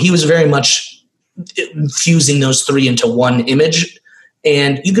 And, he was very much fusing those three into one image.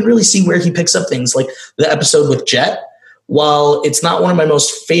 And you can really see where he picks up things like the episode with Jet. While it's not one of my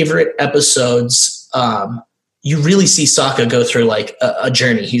most favorite episodes, you really see Sokka go through like a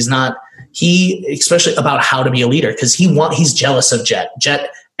journey. Especially about how to be a leader, because he's jealous of Jet.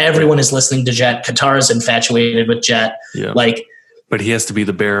 Everyone is listening to Jet. Katara's infatuated with Jet. Yeah. But he has to be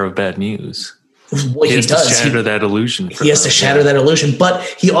the bearer of bad news. Well, he has does. to shatter that illusion. He has to shatter that illusion. But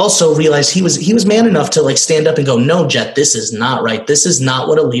he also realized he was man enough to like stand up and go, no, Jet, this is not right. This is not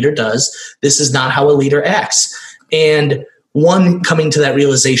what a leader does. This is not how a leader acts. And one, coming to that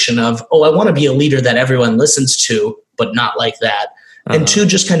realization of, I want to be a leader that everyone listens to, but not like that. And two,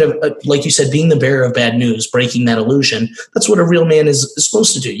 just kind of, like you said, being the bearer of bad news, breaking that illusion. That's what a real man is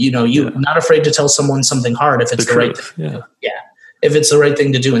supposed to do. You're not afraid to tell someone something hard if it's the right thing. Yeah. If it's the right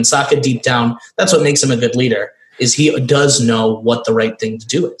thing to do. And Sokka, deep down, that's what makes him a good leader, is he does know what the right thing to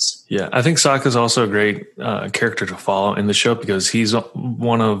do is. Yeah. I think Sokka is also a great character to follow in the show, because he's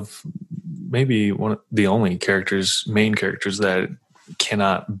one of the only main characters that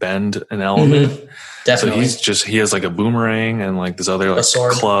cannot bend an element. Mm-hmm. Definitely. So he has like a boomerang and like this other like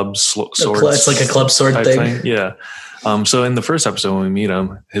club sword. It's like a club sword thing. Yeah. So in the first episode when we meet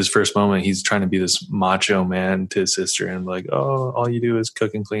him, his first moment, he's trying to be this macho man to his sister and like, oh, all you do is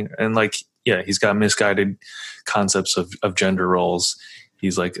cook and clean. And like, yeah, he's got misguided concepts of gender roles.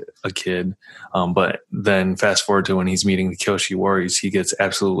 He's like a kid. But then fast forward to when he's meeting the Kyoshi warriors, he gets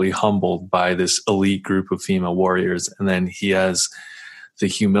absolutely humbled by this elite group of female warriors. And then he has the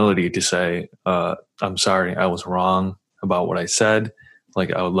humility to say, I'm sorry, I was wrong about what I said.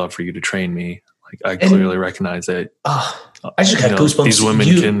 Like, I would love for you to train me. Like, I clearly recognize that I just got goosebumps. These women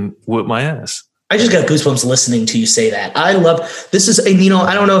can whip my ass. I just got goosebumps listening to you say that. I love this is, and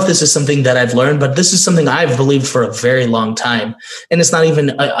I don't know if this is something that I've learned, but this is something I've believed for a very long time. And it's not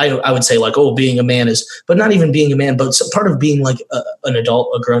even, I would say like, being a man is, but not even being a man, but part of being like an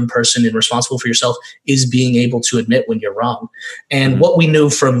adult, a grown person and responsible for yourself is being able to admit when you're wrong. And what we knew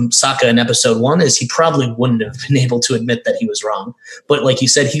from Sokka in episode 1 is he probably wouldn't have been able to admit that he was wrong. But like you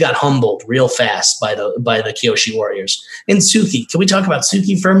said, he got humbled real fast by the Kyoshi warriors. And Suki, can we talk about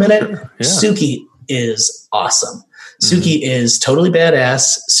Suki for a minute? Sure. Yeah. Suki is awesome. Suki is totally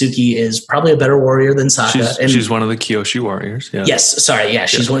badass. Suki is probably a better warrior than Sokka. She's one of the Kyoshi warriors. Yeah. Yes. Sorry. Yeah.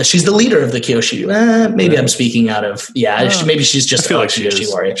 She's the leader of the Kyoshi. Maybe I'm speaking out of, maybe she's just a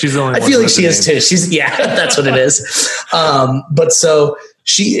Kyoshi warrior. She's the only one. I feel like she is too. That's what it is. But so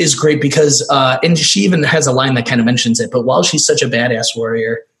she is great because, and she even has a line that kind of mentions it, but while she's such a badass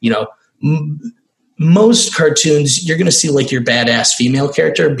warrior, most cartoons, you're going to see like your badass female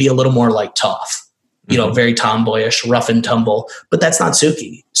character be a little more like Toph. Very tomboyish, rough and tumble, but that's not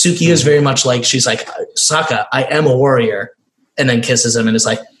Suki. Suki is very much like, she's like, Sokka, I am a warrior, and then kisses him and is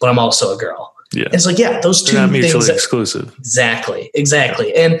like, but I'm also a girl. Yeah. And it's like, those two they're not things. Mutually exclusive. Exactly.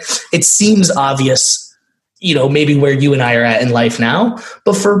 Yeah. And it seems obvious, maybe where you and I are at in life now,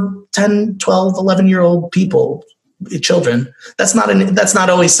 but for 10, 12, 11-year-old people, children, that's not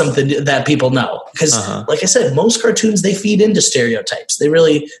always something that people know, because like I said, most cartoons, they feed into stereotypes. They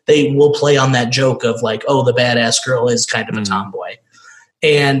will play on that joke of like, the badass girl is kind of a tomboy.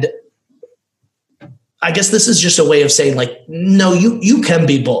 And I guess this is just a way of saying, like, no, you can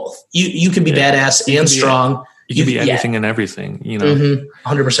be both. You can be badass and strong. You can be anything and everything,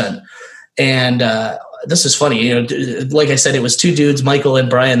 100%. And this is funny. Like I said, it was two dudes, Michael and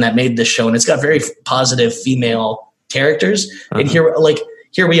Brian, that made this show, and it's got very positive female characters. And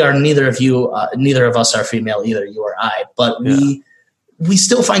here we are. Neither of us are female, either you or I, but we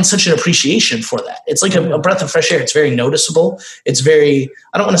still find such an appreciation for that. It's like a breath of fresh air. It's very noticeable. It's very,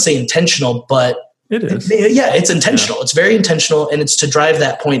 I don't want to say intentional, but it is. It's intentional. Yeah. It's very intentional, and it's to drive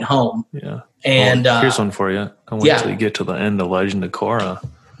that point home. Yeah. And here's one for you. I wait till you get to the end of Legend of Korra.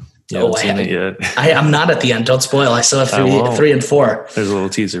 You haven't seen it yet. I'm not at the end. Don't spoil. I still have 3 and 4. There's a little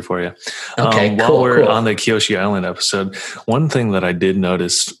teaser for you. Okay, while we're on the Kyoshi Island episode, one thing that I did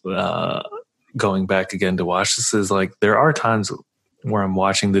notice going back again to watch this is, like, there are times where I'm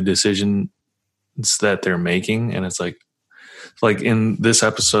watching the decisions that they're making, and it's like in this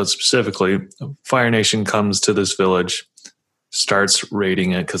episode specifically, Fire Nation comes to this village, starts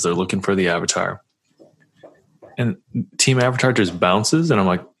raiding it because they're looking for the Avatar, and Team Avatar just bounces, and I'm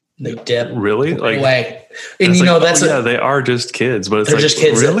like, they dip. Really? Away. And they are just kids, but it's they're just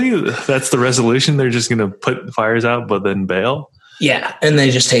kids. Really? That's the resolution? They're just going to put fires out, but then bail? Yeah, and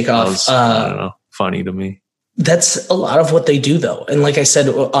they just take off. I don't know. Funny to me. That's a lot of what they do, though. And like I said,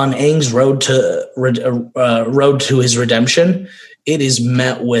 on Aang's road to his redemption, it is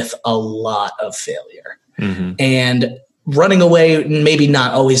met with a lot of failure. Mm-hmm. And running away, maybe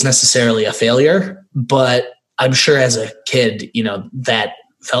not always necessarily a failure, but I'm sure as a kid, that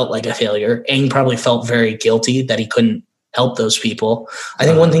felt like a failure. Aang probably felt very guilty that he couldn't help those people. I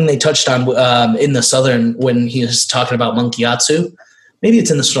think one thing they touched on in the Southern, when he was talking about Monkey Atsu, maybe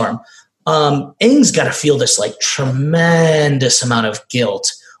it's in the Storm, Aang's got to feel this like tremendous amount of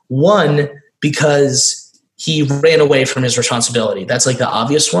guilt. One, because he ran away from his responsibility. That's like the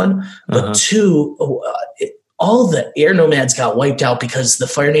obvious one. But two, all the air nomads got wiped out because the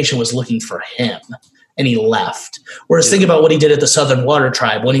Fire Nation was looking for him, and he left. Whereas think about what he did at the Southern Water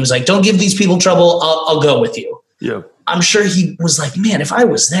Tribe when he was like, don't give these people trouble. I'll go with you. Yeah. I'm sure he was like, man, if I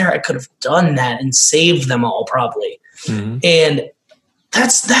was there, I could have done that and saved them all probably. Mm-hmm. And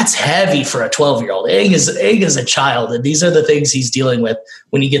that's heavy for a 12-year-old. Aang is a child, and these are the things he's dealing with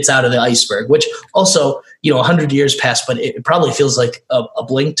when he gets out of the iceberg, which also, 100 years passed, but it probably feels like a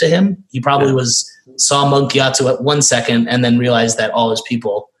blink to him. He probably saw Monkey Atsu at 1 second and then realized that all his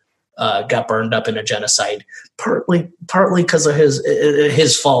people got burned up in a genocide, partly because of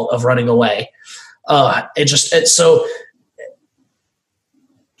his fault of running away. So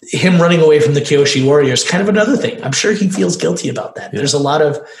him running away from the Kyoshi warriors, kind of another thing. I'm sure he feels guilty about that. Yeah. There's a lot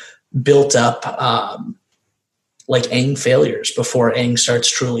of built up, like Aang failures before Aang starts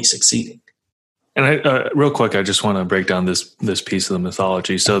truly succeeding. And I, real quick, I just want to break down this piece of the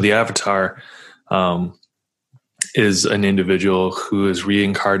mythology. So the Avatar is an individual who is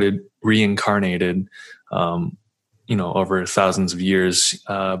reincarnated, over thousands of years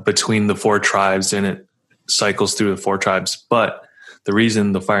between the 4 tribes, and it cycles through the 4 tribes. But the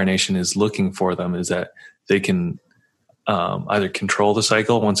reason the Fire Nation is looking for them is that they can either control the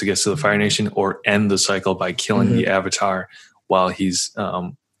cycle once it gets to the Fire Nation, or end the cycle by killing the Avatar while he's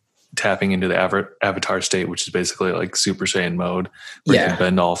tapping into the Avatar state, which is basically like Super Saiyan mode, where you can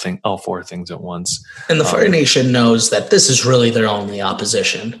bend all 4 things at once. And the Fire Nation knows that this is really their only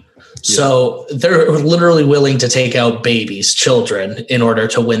opposition. So they're literally willing to take out babies, children, in order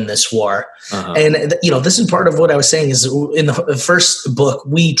to win this war. And, this is part of what I was saying is in the first book,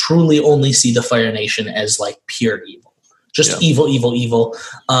 we truly only see the Fire Nation as like pure evil, just evil.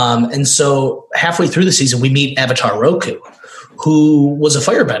 And so halfway through the season, we meet Avatar Roku, who was a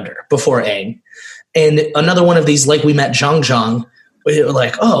firebender before Aang. And another one of these, like we met Zhang, we were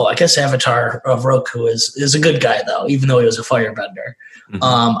like, oh, I guess Avatar of Roku is a good guy, though, even though he was a firebender.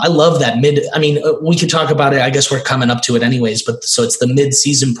 I love that we could talk about it. I guess we're coming up to it anyways, but so it's the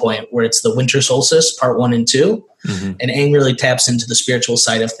mid-season point where it's the winter solstice, part 1 and 2. And Aang really taps into the spiritual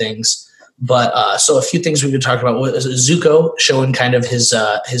side of things. But so a few things we could talk about. Zuko showing kind of his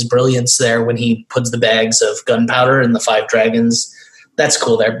brilliance there when he puts the bags of gunpowder in the 5 dragons. That's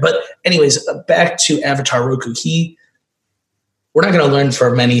cool there. But anyways, back to Avatar Roku. We're not going to learn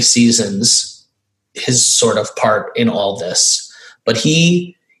for many seasons his sort of part in all this. But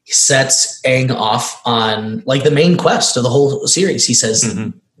he sets Aang off on like the main quest of the whole series. He says,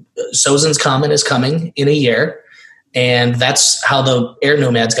 Sozin's Comet is coming in a year, and that's how the air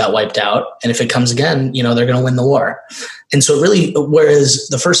nomads got wiped out. And if it comes again, they're going to win the war. And so really, whereas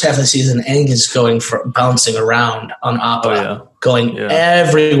the first half of the season, Aang is bouncing around on Appa, going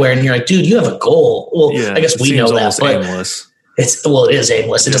everywhere. And you're like, dude, you have a goal. Well, I guess we know that. But aimless. It is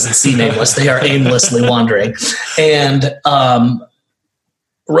aimless. It doesn't seem aimless. They are aimlessly wandering. And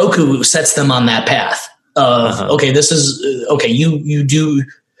Roku sets them on that path of, okay, this is, okay, you do,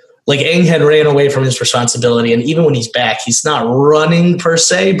 like Aang had ran away from his responsibility. And even when he's back, he's not running per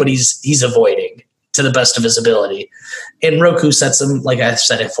se, but he's avoiding to the best of his ability. And Roku sets him, like I've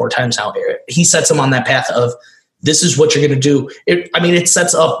said it 4 times now, he sets him on that path of, this is what you're going to do. It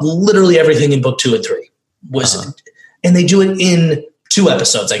sets up literally everything in book 2 and 3. And they do it in 2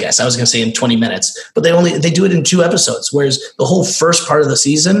 episodes, I guess. I was going to say in 20 minutes, but they do it in 2 episodes. Whereas the whole first part of the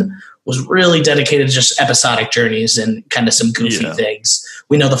season was really dedicated to just episodic journeys and kind of some goofy things.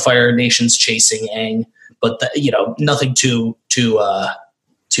 We know the Fire Nation's chasing Aang, but nothing too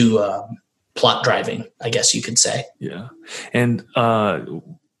plot driving, I guess you could say. Yeah. And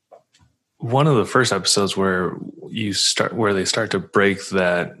one of the first episodes where they start to break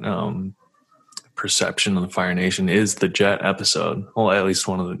that perception of the Fire Nation is the Jet episode. Well, at least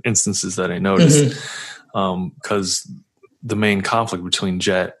one of the instances that I noticed, because the main conflict between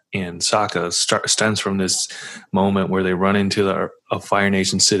Jet and Sokka stems from this moment where they run into a Fire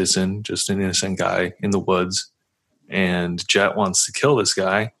Nation citizen, just an innocent guy in the woods, and Jet wants to kill this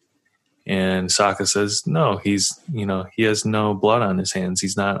guy. And Sokka says, no, he has no blood on his hands.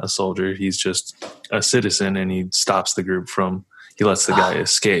 He's not a soldier. He's just a citizen. And he stops the group he lets the guy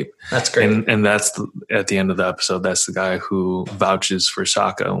escape. That's great. And that's at the end of the episode, that's the guy who vouches for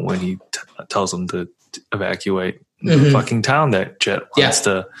Sokka when he tells him to evacuate the fucking town that Jet wants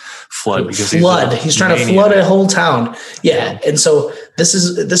to flood. Because he's trying to flood a whole town. Yeah. And so this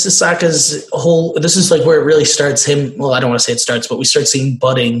is Sokka's this is like where it really starts him. Well, I don't want to say it starts, but we start seeing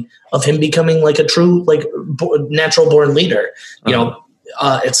budding of him becoming like a true, like natural born leader.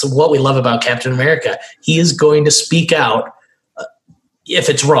 It's what we love about Captain America. He is going to speak out if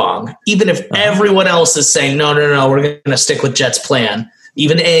it's wrong, even if everyone else is saying, no, we're going to stick with Jet's plan.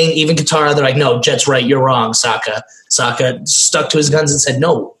 Even Aang, even Katara, they're like, no, Jet's right. You're wrong, Sokka. Sokka stuck to his guns and said,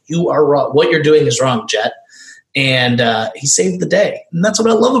 no, you are wrong. What you're doing is wrong, Jet. And he saved the day. And that's what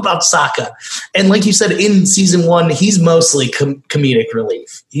I love about Sokka. And like you said, in season 1, he's mostly comedic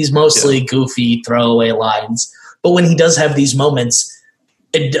relief. He's mostly goofy, throwaway lines. But when he does have these moments,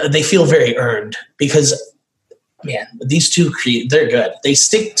 they feel very earned because, man, these two, they're good. They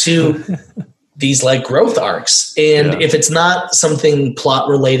stick to these like growth arcs. And if it's not something plot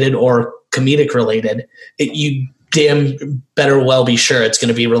related or comedic related, you damn better well be sure it's going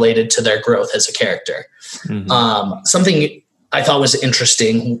to be related to their growth as a character. Something I thought was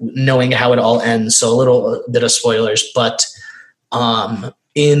interesting, knowing how it all ends. So a little bit of spoilers, but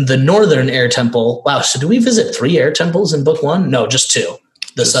in the Northern Air Temple, wow. So do we visit 3 air temples in book 1? No, just 2,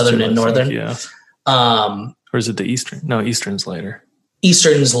 the just Southern 2, and Northern. Or is it the Eastern? No, Eastern's later.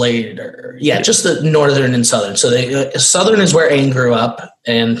 Eastern's later. Yeah, just the Northern and Southern. So Southern is where Aang grew up,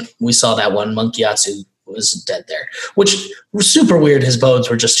 and we saw that one. Monk Yatsu was dead there, which was super weird. His bones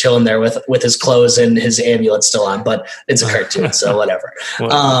were just chilling there with his clothes and his amulet still on, but it's a cartoon, so whatever.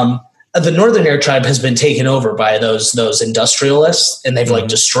 The Northern Air Tribe has been taken over by those industrialists, and they've like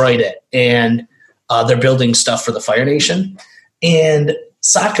destroyed it, and they're building stuff for the Fire Nation. And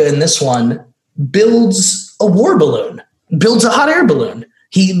Sokka in this one builds a war balloon. Builds a hot air balloon.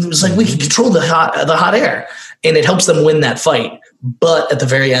 He was like, we can control the hot air, and it helps them win that fight. But at the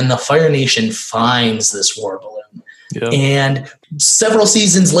very end, the Fire Nation finds this war balloon. And several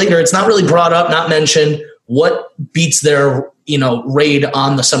seasons later, it's not really brought up, not mentioned, what beats their raid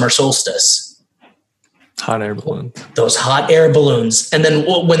on the summer solstice. Hot air balloons. Those hot air balloons. And then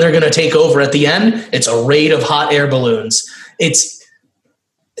when they're going to take over at the end, it's a raid of hot air balloons. It's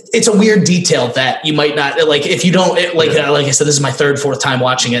a weird detail that you might not like if you don't like I said, this is my 3rd, 4th time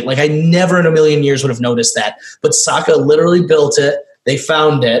watching it. Like I never in a million years would have noticed that, but Sokka literally built it. They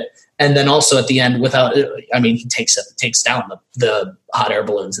found it. And then also at the end he takes down the hot air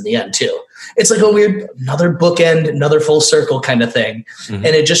balloons in the end too. It's like a weird, another bookend, another full circle kind of thing. And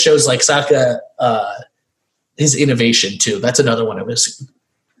it just shows like Sokka, his innovation too. That's another one of his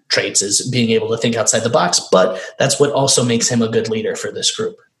traits, is being able to think outside the box, but that's what also makes him a good leader for this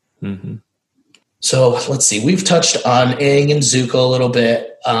group. So let's see. We've touched on Aang and Zuko a little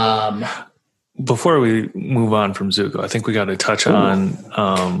bit. Before we move on from Zuko, I think we got to touch on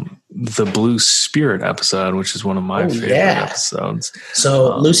the Blue Spirit episode, which is one of my favorite episodes.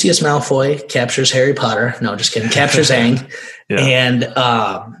 So Lucius Malfoy captures Harry Potter. No, just kidding. Captures Aang. And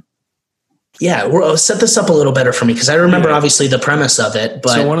we'll set this up a little better for me because I remember obviously the premise of it.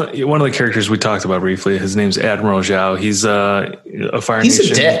 But so one of the characters we talked about briefly, his name's Admiral Zhao. He's a Fire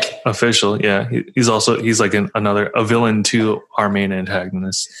Nation a dick official. Yeah, he's like a villain to our main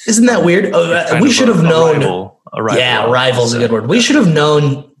antagonist. Isn't that weird? We should have known. a rival. Yeah, rival's a good word. We should have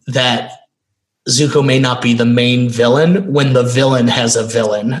known that Zuko may not be the main villain when the villain has a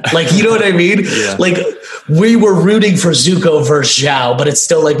villain. Like, you know what I mean? Yeah. Like, we were rooting for Zuko versus Zhao, but it's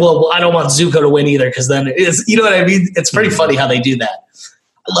still like, well, I don't want Zuko to win either, because then it's, you know what I mean? It's pretty funny how they do that.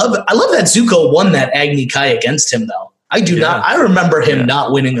 I love that Zuko won that Agni Kai against him, though. I do not. I remember him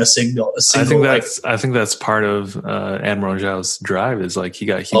not winning a single. I think that's part of Admiral Zhao's drive. Is like he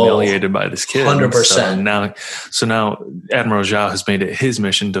got humiliated by this kid. 100%. So now Admiral Zhao has made it his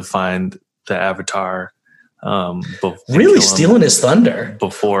mission to find the Avatar. Really stealing his thunder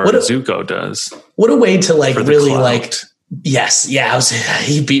before Zuko does. What a way to really like. Yes, yeah.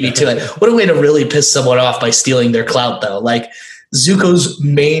 He beat me to it. What a way to really piss someone off by stealing their clout, though. Like, Zuko's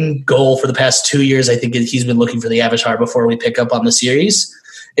main goal for the past 2 years, I think he's been looking for the Avatar before we pick up on the series.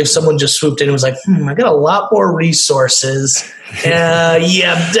 If someone just swooped in and was like, I got a lot more resources.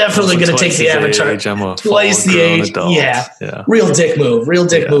 I'm definitely going to take the Avatar. Twice the age. Yeah. Real dick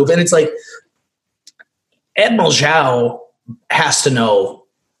move. And it's like, Admiral Zhao has to know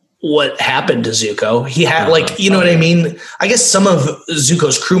what happened to Zuko. He had you know what I mean? I guess some of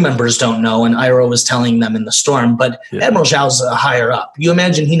Zuko's crew members don't know, and Iroh was telling them in the storm, but Admiral Zhao's higher up. You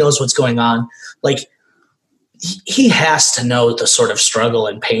imagine he knows what's going on. Like, he has to know the sort of struggle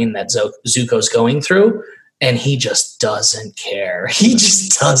and pain that Zuko's going through, and he just doesn't care. He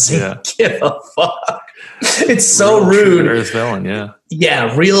just doesn't give a fuck. It's so rude. Earth villain,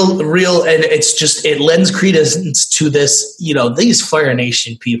 Yeah, real, and it's just, it lends credence to this, these Fire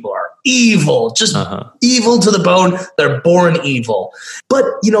Nation people are evil, just evil to the bone. They're born evil. But,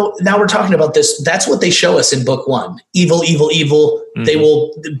 now we're talking about this. That's what they show us in book 1. Evil, evil, evil. Mm-hmm. They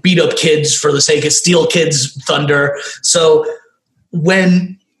will beat up kids for the sake of steal kids' thunder. So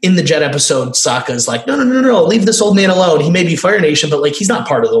when in the Jet episode, Sokka's like, no, leave this old man alone. He may be Fire Nation, but he's not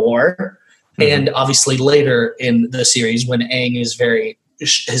part of the war. And obviously later in the series, when Aang is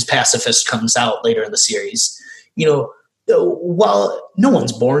his pacifist comes out later in the series, while no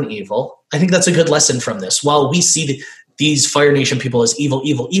one's born evil, I think that's a good lesson from this. While we see these Fire Nation people as evil,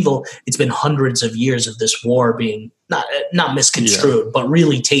 evil, evil, it's been hundreds of years of this war being not misconstrued, but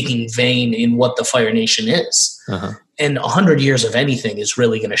really taking vein in what the Fire Nation is. And 100 years of anything is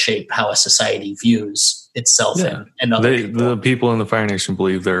really going to shape how a society views itself and other people. The people in the Fire Nation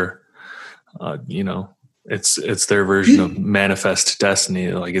believe they're, it's their version of manifest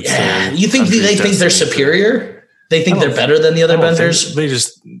destiny. Like it's you think they think they're superior? They think they're better than the other benders? They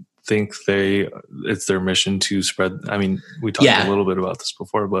just think it's their mission to spread. I mean, we talked a little bit about this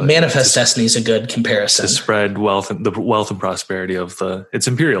before, but manifest destiny is a good comparison. To spread wealth and the wealth and prosperity of it's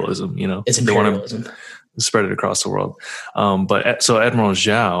imperialism. It's imperialism. They want to spread it across the world. So Admiral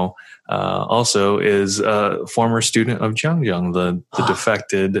Zhao also is a former student of Zhang Zhang, the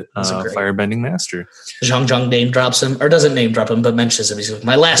defected firebending master. Zhang Zhang name drops him, or doesn't name drop him, but mentions him. He's like,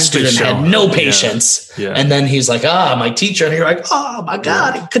 my last student had no patience. Yeah. And then he's like, my teacher. And you're like, oh my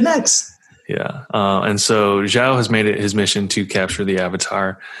God, it connects. Yeah. And so Zhao has made it his mission to capture the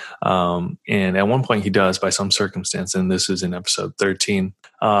Avatar. And at one point he does by some circumstance, and this is in episode 13.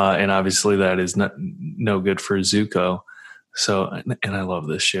 And obviously that is no good for Zuko. So, and I love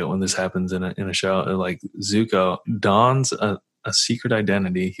this shit when this happens in a show. Like, Zuko dons a secret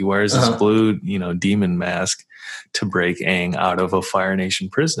identity. He wears his blue, demon mask to break Aang out of a Fire Nation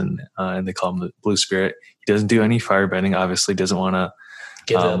prison, and they call him the Blue Spirit. He doesn't do any firebending. Obviously, doesn't want to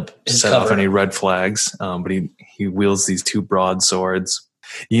set off any red flags. But he wields these 2 broadswords.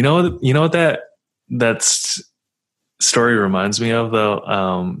 You know what that story reminds me of,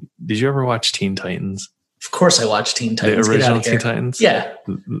 though. Did you ever watch Teen Titans? Of course I watched Teen Titans. The original Teen Titans? Yeah.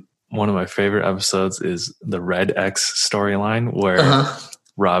 One of my favorite episodes is the Red X storyline where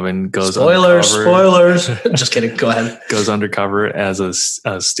Robin goes Spoilers. Just kidding. Go ahead. Goes undercover as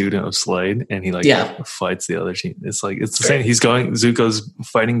a student of Slade, and he fights the other team. It's the same. Zuko's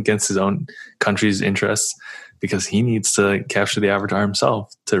fighting against his own country's interests because he needs to capture the Avatar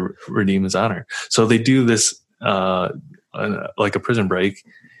himself to redeem his honor. So they do this like a prison break.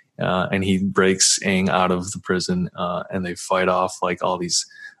 And he breaks Aang out of the prison, and they fight off like all these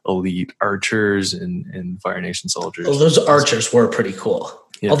elite archers and Fire Nation soldiers. Well, those archers were pretty cool.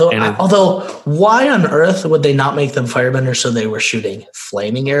 Yeah. Although, why on earth would they not make them firebenders so they were shooting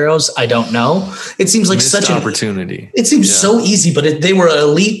flaming arrows? I don't know. It seems like such an opportunity. It seems so easy, but they were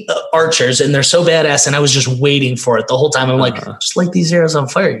elite archers, and they're so badass. And I was just waiting for it the whole time. I'm like, just light these arrows on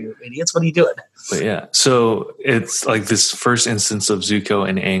fire, you idiots! What are you doing? But yeah, so it's like this first instance of Zuko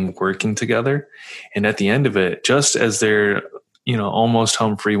and Aang working together, and at the end of it, just as they're almost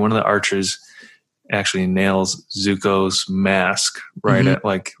home free, one of the archers actually nails Zuko's mask right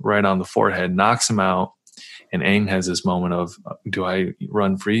on the forehead, knocks him out, And Aang has this moment of, do I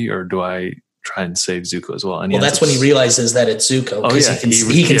run free or do I try and save Zuko as well? And that's when he realizes that it's Zuko, because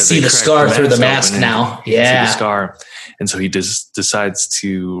he can see the scar through the mask now. He can see the scar. And so he just decides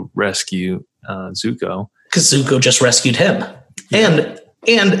to rescue Zuko. Because Zuko just rescued him. Yeah.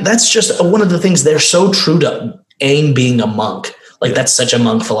 And that's just one of the things, they're so true to Aang being a monk. Like, that's such a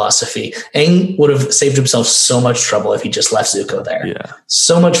monk philosophy. Aang would have saved himself so much trouble if he just left Zuko there. Yeah.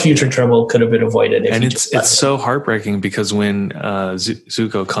 So much future trouble could have been avoided if and he it's just left him. So heartbreaking, because when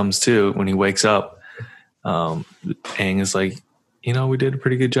Zuko comes to, when he wakes up, Aang is like, we did a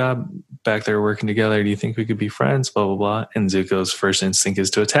pretty good job back there working together. Do you think we could be friends? Blah, blah, blah. And Zuko's first instinct is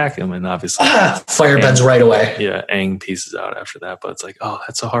to attack him. And obviously firebends right away. Yeah. Aang pieces out after that, but it's like, oh,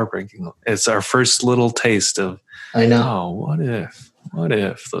 that's so heartbreaking. It's our first little taste of, I know. Oh, what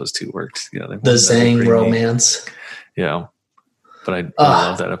if those two worked together? The Zhang romance. Yeah. But I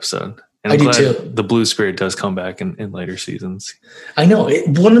love that episode. And I'm glad too. The Blue Spirit does come back in later seasons. I know.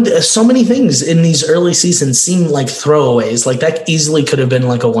 So many things in these early seasons seem like throwaways. Like, that easily could have been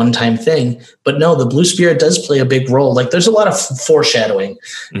like a one-time thing. But no, the Blue Spirit does play a big role. Like, there's a lot of foreshadowing.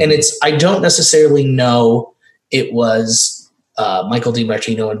 Mm-hmm. And I don't necessarily know it was Michael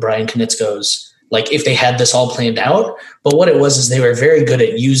DiMartino and Brian Konietzko's, like, if they had this all planned out. But what it was is they were very good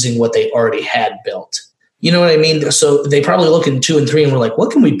at using what they already had built. You know what I mean? So they probably look in 2 and 3 and were like,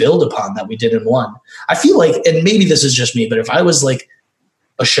 what can we build upon that we did in 1? I feel like, and maybe this is just me, but if I was like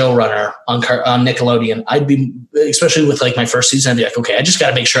a showrunner on Nickelodeon, I'd be, especially with like my first season, I'd be like, okay, I just got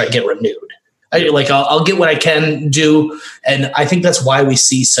to make sure I get renewed. I'll get what I can do. And I think that's why we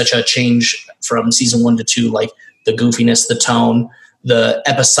see such a change from season 1 to 2, like the goofiness, the tone, the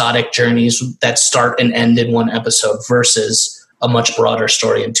episodic journeys that start and end in one episode versus a much broader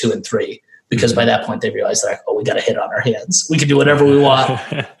story in 2 and 3. Because by that point they realize that, we got a hit on our hands. We can do whatever we want.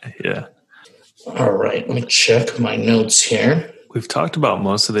 Yeah. All right. Let me check my notes here. We've talked about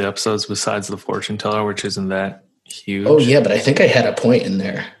most of the episodes besides the fortune teller, which isn't that huge. Oh yeah, but I think I had a point in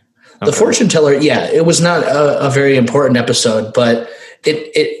there. Okay. The fortune teller, it was not a very important episode, but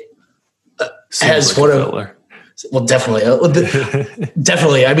it has like one of filler. Well, definitely.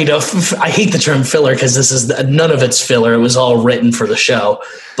 Definitely. I mean, I hate the term filler because none of it's filler. It was all written for the show.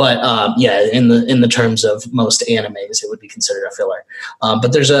 But in the terms of most animes, it would be considered a filler.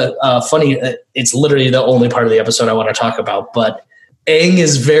 But there's a funny, it's literally the only part of the episode I want to talk about. But Aang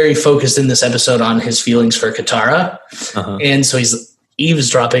is very focused in this episode on his feelings for Katara. Uh-huh. And so he's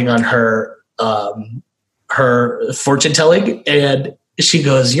eavesdropping on her fortune telling, and she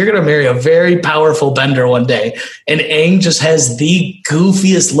goes, "You're going to marry a very powerful bender one day." And Aang just has the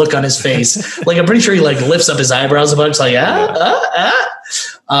goofiest look on his face. Like, I'm pretty sure he like lifts up his eyebrows a bunch, like,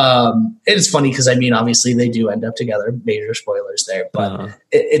 It's funny because, I mean, obviously they do end up together. Major spoilers there. But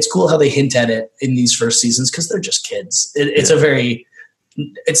it's cool how they hint at it in these first seasons because they're just kids. It's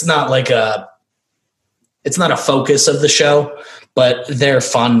not a focus of the show, but their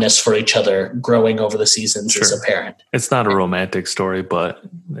fondness for each other growing over the seasons is apparent. It's not a romantic story, but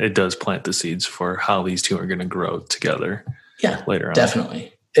it does plant the seeds for how these two are going to grow together. Yeah, later on.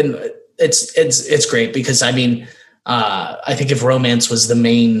 Definitely. And it's great because, I mean, I think if romance was the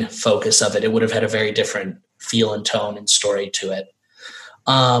main focus of it, it would have had a very different feel and tone and story to it.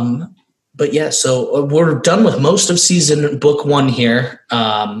 But yeah, so we're done with most of season book 1 here.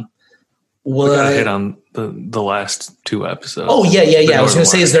 We got to hit on the last 2 episodes. Oh, yeah. I was going to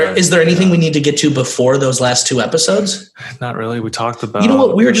say, is there anything we need to get to before those last 2 episodes? Not really. We talked about... You know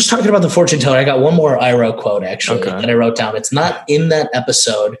what? We were just talking about the fortune teller. I got one more Iroh quote, actually, that I wrote down. It's not in that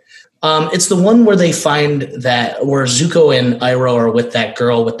episode. It's the one where they find that where Zuko and Iroh are with that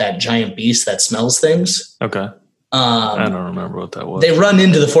girl with that giant beast that smells things. Okay. I don't remember what that was. They run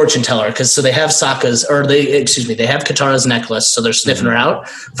into the fortune teller so they have they have Katara's necklace, so they're sniffing her out.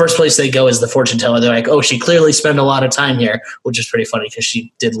 First place they go is the fortune teller. They're like, oh, she clearly spent a lot of time here, which is pretty funny because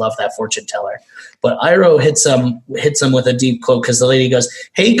she did love that fortune teller. But Iroh hits him with a deep quote because the lady goes,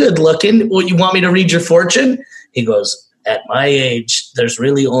 "Hey, good looking, well, you want me to read your fortune?" He goes, "At my age, there's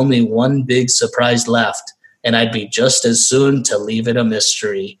really only one big surprise left. And I'd be just as soon to leave it a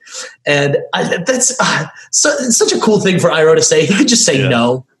mystery." And that's such a cool thing for Iroh to say. He could just say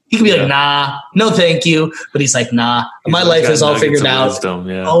no. He could be like, "Nah, no, thank you." But he's like, "Nah, my life is all figured out." Wisdom,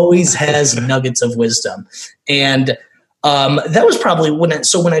 Always has nuggets of wisdom. And that was probably when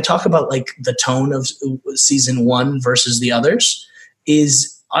I talk about like the tone of season 1 versus the others,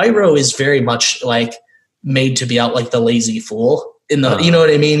 is Iroh is very much like made to be out like the lazy fool. You know what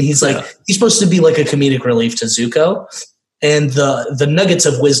I mean? He's like, he's supposed to be like a comedic relief to Zuko. And the nuggets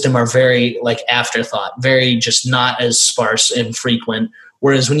of wisdom are very like afterthought, very just not as sparse and frequent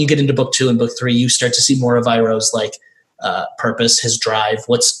Whereas when you get into book 2 and book 3, you start to see more of Iroh's like purpose, his drive,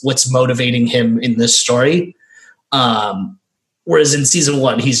 what's motivating him in this story. Whereas in season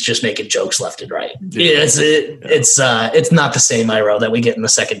 1, he's just making jokes left and right. It's not the same Iroh that we get in the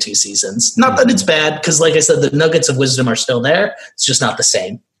second 2 seasons. Not that it's bad, because like I said, the nuggets of wisdom are still there. It's just not the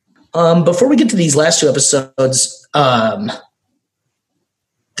same. Before we get to these last 2 episodes,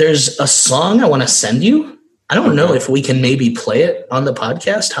 there's a song I want to send you. I don't know if we can maybe play it on the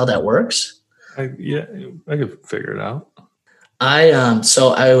podcast, how that works. I could figure it out.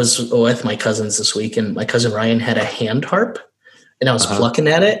 So I was with my cousins this week, and my cousin Ryan had a hand harp, and I was plucking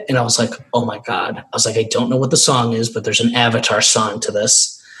at it, and I was like, oh my God. I was like, I don't know what the song is, but there's an Avatar song to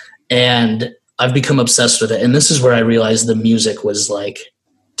this. And I've become obsessed with it. And this is where I realized the music was like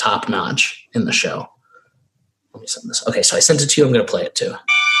top notch in the show. Let me send this. Okay, so I sent it to you. I'm going to play it too.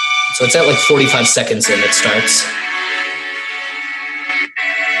 So it's at like 45 seconds in, it starts.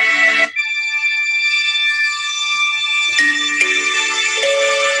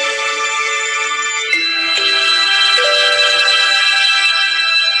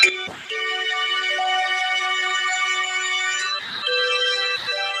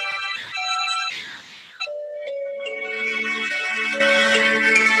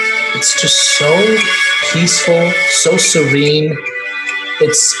 It's just so peaceful, so serene.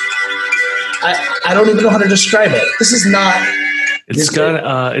 I don't even know how to describe it. This is not. It's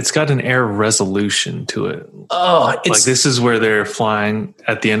got an air of resolution to it. Oh, like this is where they're flying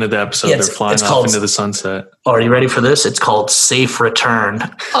at the end of the episode. They're flying off into the sunset. Oh, are you ready for this? It's called Safe Return.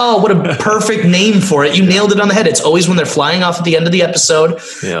 Oh, what a perfect name for it. You nailed it on the head. It's always when they're flying off at the end of the episode.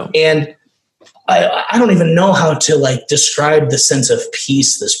 Yeah. And I don't even know how to like describe the sense of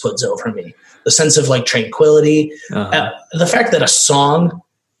peace this puts over me. The sense of like tranquility. The fact that a song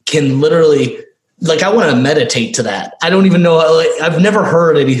can literally, like, I want to meditate to that. I don't even know. I've never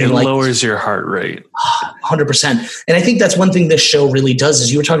heard anything like. It lowers your heart rate. 100%. And I think that's one thing this show really does.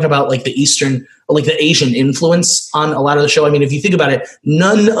 Is you were talking about like the Eastern, or like the Asian influence on a lot of the show. I mean, if you think about it,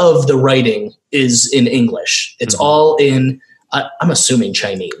 none of the writing is in English. It's all in. I'm assuming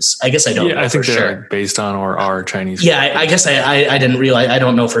Chinese. I guess I don't know I think for they're sure. Based on or are Chinese. Yeah, I guess I didn't realize. I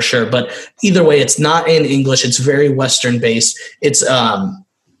don't know for sure. But either way, it's not in English. It's very Western based. It's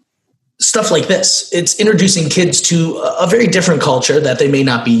stuff like this. It's introducing kids to a very different culture that they may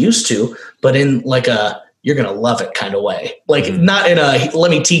not be used to, but in like a you're going to love it kind of way. Like not in a,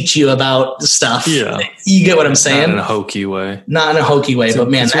 let me teach you about stuff. Yeah. You get what I'm saying? Not in a hokey way. Not in a hokey way, but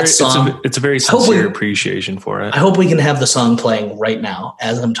man, that song. It's a very sincere appreciation for it. I hope we can have the song playing right now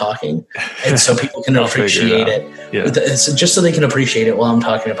as I'm talking. And so people can appreciate it. Yeah. It's just so they can appreciate it while I'm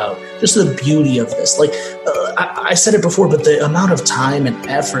talking about just the beauty of this. Like I said it before, but the amount of time and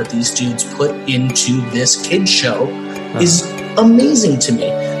effort these dudes put into this kids show is amazing to me,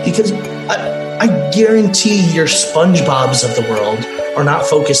 because I guarantee your SpongeBobs of the world are not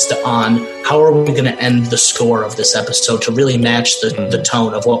focused on how are we going to end the score of this episode to really match the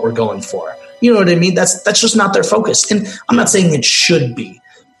tone of what we're going for. You know what I mean? That's just not their focus. And I'm not saying it should be,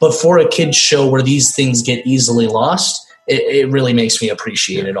 but for a kid's show where these things get easily lost, it really makes me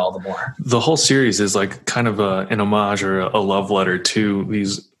appreciate it all the more. The whole series is like kind of an homage or a love letter to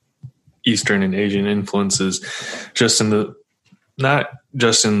these Eastern and Asian influences, not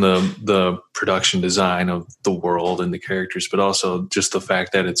just in the production design of the world and the characters, but also just the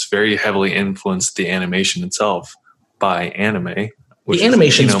fact that it's very heavily influenced the animation itself by anime. The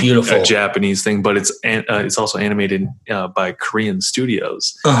animation's beautiful. A Japanese thing, but it's also animated by Korean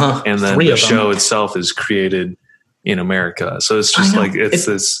studios. And then the show itself is created in America. So it's just like it's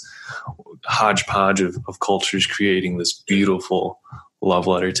this hodgepodge of cultures creating this beautiful love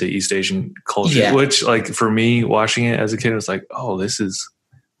letter to East Asian culture, which, like, for me watching it as a kid, it was like, oh, this is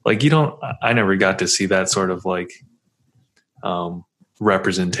like, I never got to see that sort of like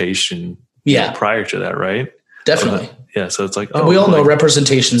representation prior to that, right? Definitely. So it's like, we all know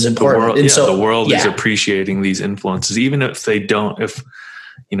representation is important. The world is appreciating these influences, even if they don't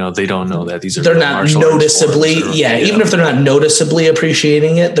know that these are, they're not noticeably, even if they're not noticeably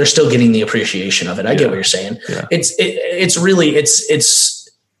appreciating it, they're still getting the appreciation of it. I get what you're saying. Yeah. It's really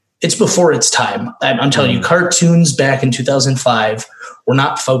before its time. I'm telling you, cartoons back in 2005 were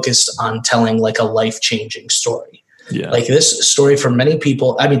not focused on telling like a life-changing story. Yeah. Like this story for many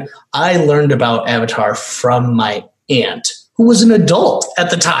people. I mean, I learned about Avatar from my aunt, who was an adult at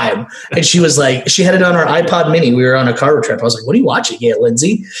the time. And she was like, she had it on her iPod mini. We were on a car trip. I was like, what are you watching, Aunt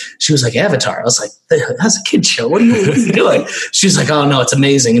Lindsay? She was like, Avatar. I was like, that's a kid show. What are you doing? She was like, oh no, it's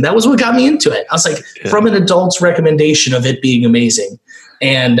amazing. And that was what got me into it. I was like, from an adult's recommendation of it being amazing.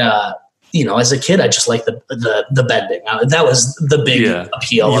 And as a kid, I just liked the bending. That was the big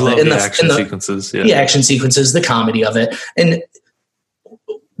appeal of it. And the action sequences. Yeah. The action sequences, the comedy of it. And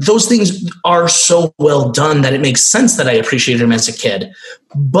those things are so well done that it makes sense that I appreciated them as a kid.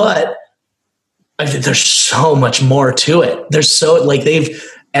 But there's so much more to it. There's so, like, they've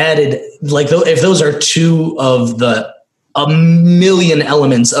added, like, if those are two of the a million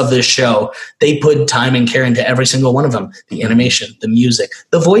elements of this show, they put time and care into every single one of them. The animation, the music,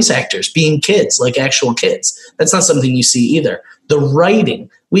 the voice actors being kids, like actual kids. That's not something you see either. The writing.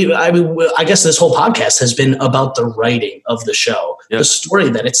 I guess this whole podcast has been about the writing of the show, the story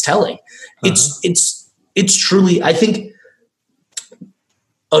that it's telling. It's truly, I think,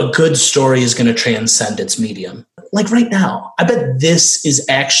 a good story is going to transcend its medium. Like right now, I bet this is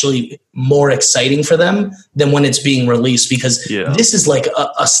actually more exciting for them than when it's being released, because this is like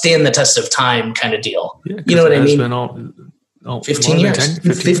a stand the test of time kind of deal. Yeah, you know what I mean? 15 years.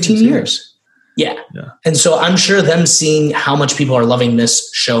 15 years. Yeah. And so I'm sure them seeing how much people are loving this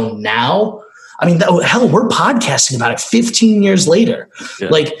show now. I mean, hell, we're podcasting about it 15 years later. Yeah.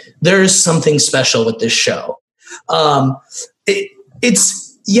 Like, there's something special with this show.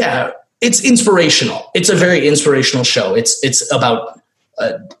 It's inspirational. It's a very inspirational show. It's about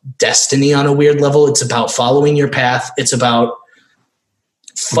destiny on a weird level. It's about following your path. It's about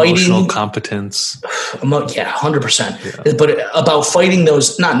fighting. Emotional competence. 100%. Yeah. But about fighting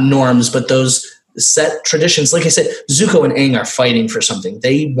those, not norms, but those set traditions. Like I said, Zuko and Aang are fighting for something.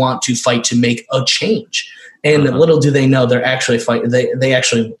 They want to fight to make a change. And little do they know, they're actually fighting. They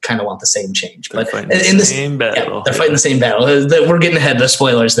actually kind of want the same change. But in the same battle, they're fighting the same battle. We're getting ahead of the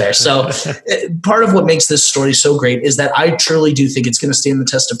spoilers there. So part of what makes this story so great is that I truly do think it's going to stand the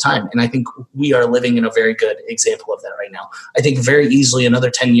test of time. And I think we are living in a very good example of that right now. I think very easily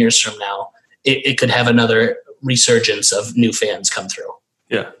another 10 years from now, it could have another resurgence of new fans come through.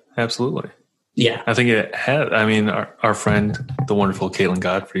 Yeah, absolutely. Yeah, I think it had. I mean, our friend, the wonderful Caitlin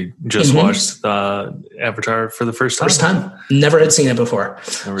Godfrey, just watched Avatar for the first time. Never had seen it before.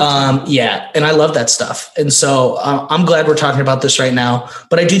 Yeah, and I love that stuff. And so I'm glad we're talking about this right now.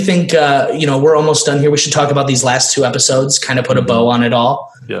 But I do think we're almost done here. We should talk about these last two episodes, kind of put a bow on it all,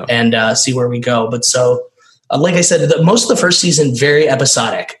 and see where we go. But so, like I said, most of the first season very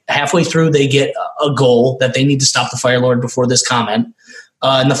episodic. Halfway through, they get a goal that they need to stop the Fire Lord before this comment.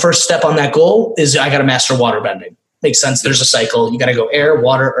 And the first step on that goal is I got to master waterbending. Makes sense. There's a cycle. You got to go air,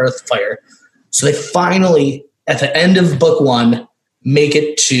 water, earth, fire. So they finally, at the end of book 1, make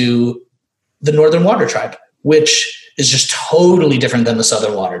it to the Northern Water Tribe, which is just totally different than the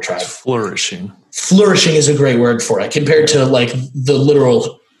Southern Water Tribe. Flourishing. Flourishing is a great word for it compared to like the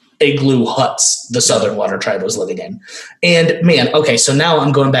literal igloo huts the Southern Water Tribe was living in. And man, okay, so now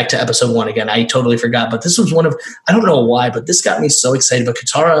I'm going back to episode 1 again. I totally forgot, but this was one of, I don't know why, but this got me so excited. But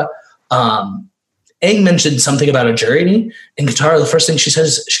Katara, Aang mentioned something about a journey, and Katara, the first thing she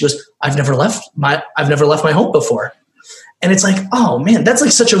says, she goes, I've never left my home before. And it's like, oh man, that's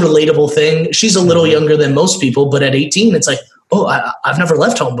like such a relatable thing. She's a little younger than most people, but at 18, it's like, oh, I've never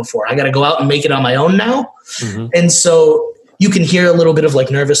left home before. I got to go out and make it on my own now. Mm-hmm. And so you can hear a little bit of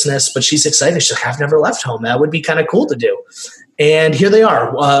like nervousness, but she's excited. She's like, I've never left home. That would be kind of cool to do. And here they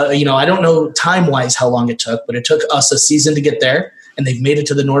are. I don't know time-wise how long it took, but it took us a season to get there. And they've made it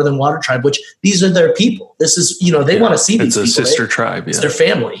to the Northern Water Tribe, which these are their people. This is, they want to see these people. It's a sister tribe. It's their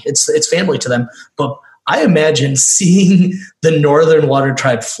family. It's family to them. But I imagine seeing the Northern Water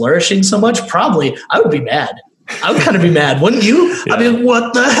Tribe flourishing so much, probably I would be mad. I would kind of be mad, wouldn't you? Yeah. I mean,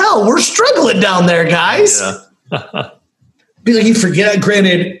 what the hell? We're struggling down there, guys. Yeah. Be like, you forget,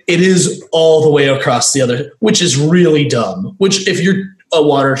 granted, it is all the way across the other, which is really dumb. Which, if you're a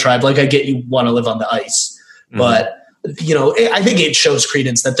water tribe, like I get you want to live on the ice. Mm-hmm. But, I think it shows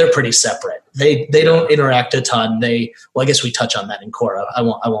credence that they're pretty separate. They don't interact a ton. I guess we touch on that in Korra. I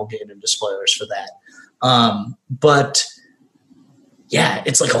won't get into spoilers for that. But yeah,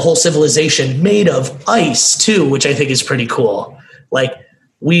 it's like a whole civilization made of ice too, which I think is pretty cool. Like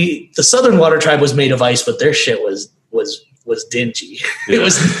the Southern Water Tribe was made of ice, but their shit was dingy. Yeah. It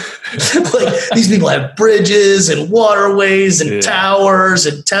was like these people have bridges and waterways and towers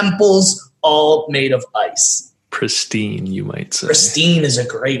and temples all made of ice. Pristine, you might say. Pristine is a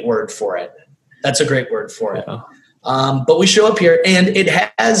great word for it. That's a great word for it. But we show up here, and it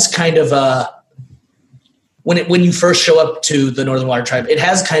has kind of a when you first show up to the Northern Water Tribe, it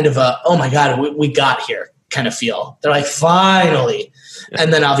has kind of a, oh my God, we got here kind of feel. They're like, finally. Yeah.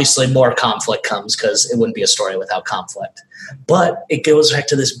 And then obviously more conflict comes because it wouldn't be a story without conflict. But it goes back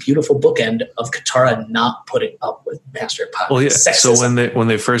to this beautiful bookend of Katara not putting up with Master Pak. Well, yeah. Sexism. So when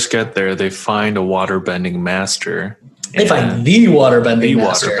they first get there, they find a water-bending master. They find the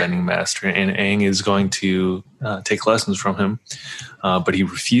waterbending master, and Aang is going to take lessons from him, but he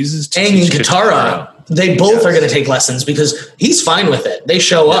refuses to. Aang and Katara, they both are going to take lessons because he's fine with it. They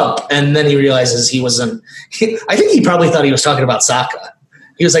show up, and then he realizes he wasn't. I think he probably thought he was talking about Sokka.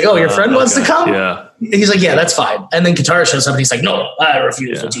 He was like, "Oh, your friend wants to come." Yeah, he's like, "Yeah, that's fine." And then Katara shows up, and he's like, "No, I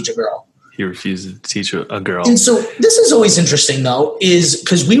refuse to teach a girl." He refuses to teach a girl. And so this is always interesting, though, is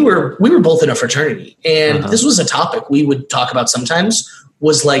because we were both in a fraternity, and this was a topic we would talk about sometimes,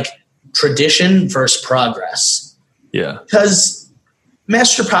 was like tradition versus progress. Yeah. Because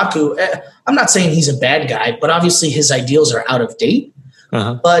Master Pakku, I'm not saying he's a bad guy, but obviously his ideals are out of date.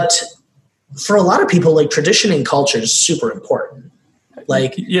 But for a lot of people, like, tradition and culture is super important.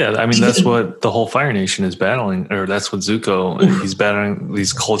 Like, yeah, I mean, that's what the whole Fire Nation is battling, or that's what Zuko, he's battling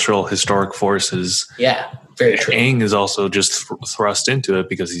these cultural, historic forces. Yeah, very true. Aang is also just thrust into it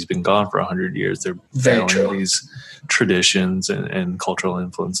because he's been gone for 100 years. They're battling these traditions and cultural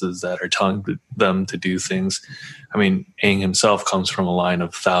influences that are telling them to do things. I mean, Aang himself comes from a line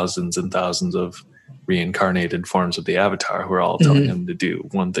of thousands and thousands of reincarnated forms of the Avatar who are all telling him to do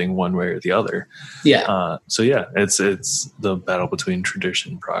one thing one way or the other. Yeah. So yeah, it's the battle between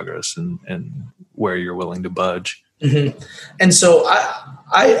tradition, progress, and where you're willing to budge. And so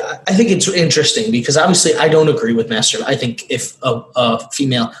I think it's interesting because obviously I don't agree with Master. I think if a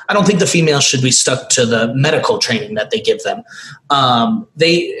female, I don't think the female should be stuck to the medical training that they give them.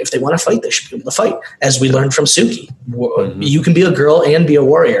 If they want to fight, they should be able to fight. As we learned from Suki, you can be a girl and be a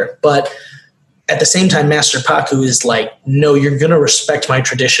warrior, but at the same time, Master Pakku is like, no, you're going to respect my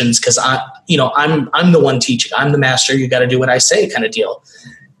traditions because I'm the one teaching. I'm the master. You got to do what I say, kind of deal.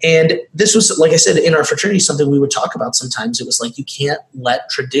 And this was, like I said, in our fraternity, something we would talk about sometimes. It was like, you can't let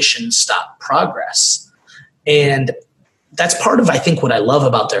tradition stop progress. And that's part of, I think, what I love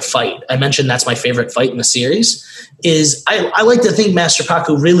about their fight. I mentioned that's my favorite fight in the series. Is I like to think Master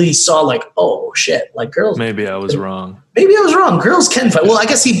Pakku really saw like, oh shit, like girls. Maybe I was wrong. Girls can fight. Well, I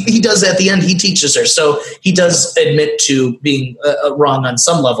guess he does at the end. He teaches her, so he does admit to being wrong on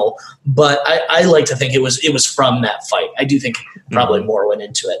some level. But I like to think it was from that fight. I do think probably more went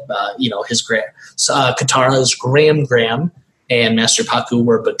into it. His Katara's Graham and Master Pakku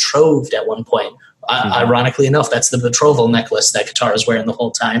were betrothed at one point. Ironically enough, that's the betrothal necklace that Katara is wearing the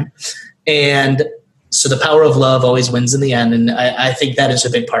whole time. And so the power of love always wins in the end. And I think that is a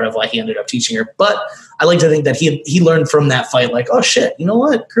big part of why he ended up teaching her. But I like to think that he learned from that fight, like, oh shit, you know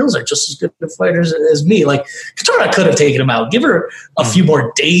what? Girls are just as good of fighters as me. Like, Katara could have taken him out. Give her a few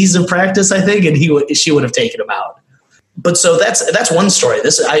more days of practice, I think, and she would have taken him out. But so that's one story.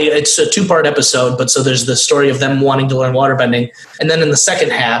 It's a 2-part episode, but so there's the story of them wanting to learn waterbending. And then in the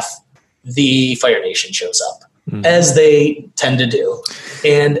second half, the Fire Nation shows up, as they tend to do.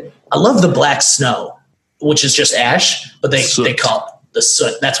 And I love the black snow, which is just ash, but they call it the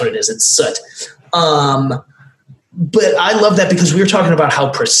soot. That's what it is. It's soot. But I love that because we were talking about how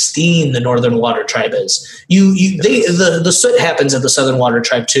pristine the Northern Water Tribe is. The soot happens at the Southern Water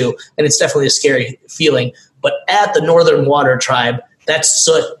Tribe too, and it's definitely a scary feeling. But at the Northern Water Tribe, that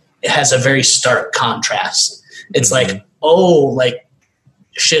soot has a very stark contrast. It's like, like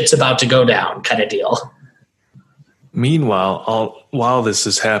shit's about to go down kind of deal. Meanwhile, while this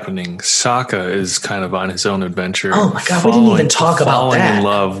is happening, Sokka is kind of on his own adventure. Oh my God, we didn't even talk about that. Falling in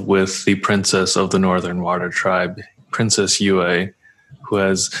love with the princess of the Northern Water Tribe, Princess Yue, who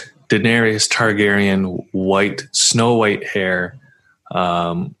has Daenerys Targaryen snow white hair,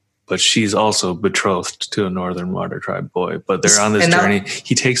 but she's also betrothed to a Northern Water Tribe boy. But they're on this journey.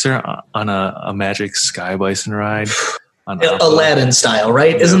 He takes her on a magic sky bison ride. Aladdin style,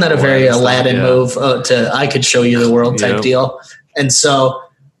 right? Isn't that a very Aladdin move to I could show you the world type deal? And so,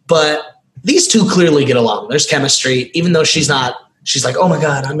 but these two clearly get along. There's chemistry, even though she's like, oh my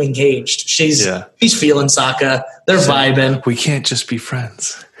God, I'm engaged. She's feeling Sokka. They're vibing. We can't just be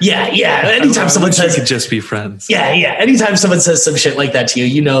friends. Yeah. Anytime someone says we could just be friends. Yeah. Anytime someone says some shit like that to you,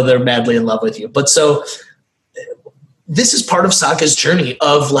 you know they're madly in love with you. But so this is part of Sokka's journey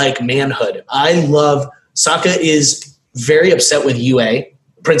of like manhood. I love Sokka is very upset with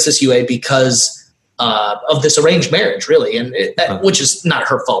Princess Yue, because of this arranged marriage, really, and which is not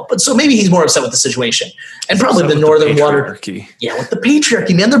her fault. But so maybe he's more upset with the situation, and probably the Northern Water. Yeah, with the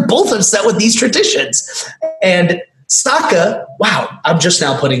patriarchy, man, they're both upset with these traditions. And Sokka, wow, I'm just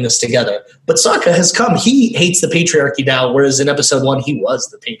now putting this together. But Sokka has come. He hates the patriarchy now, whereas in episode 1, he was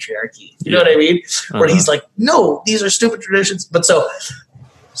the patriarchy. You know what I mean? Where he's like, no, these are stupid traditions. But so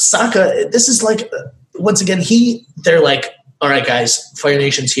Sokka, this is like. Once again, they're like, all right, guys, Fire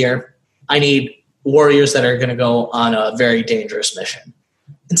Nation's here. I need warriors that are going to go on a very dangerous mission.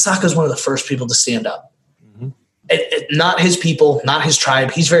 And Sokka's one of the first people to stand up. not his people, not his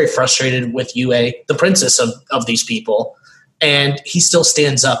tribe. He's very frustrated with Yue, the princess of these people. And he still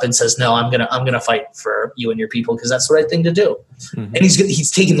stands up and says, no, I'm gonna fight for you and your people because that's the right thing to do. Mm-hmm. And he's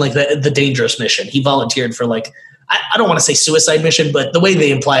taking like the dangerous mission. He volunteered for like, I don't want to say suicide mission, but the way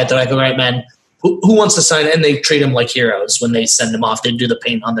they imply it, they're like, all right, man, who wants to sign? And they treat him like heroes when they send him off. They do the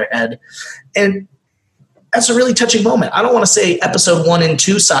paint on their head. And that's a really touching moment. I don't want to say episode 1 and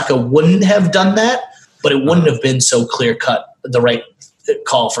 2, Sokka wouldn't have done that, but it wouldn't have been so clear cut, the right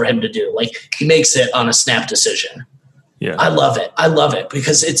call for him to do. Like he makes it on a snap decision. Yeah. I love it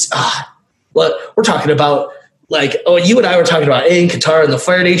because it's, well, we're talking about like, you and I were talking about Aang, Katara, and the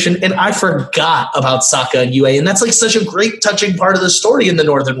Fire Nation, and I forgot about Sokka and Yue, and that's like such a great, touching part of the story in the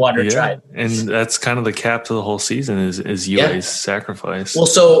Northern Water Tribe. And that's kind of the cap to the whole season is Yue's sacrifice. Well,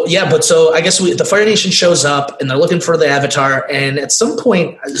 so I guess the Fire Nation shows up, and they're looking for the Avatar, and at some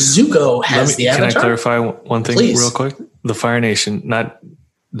point, Zuko has the Avatar. Can I clarify one thing real quick? The Fire Nation, not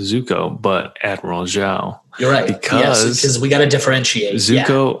Zuko, but Admiral Zhao. You're right. Because we got to differentiate.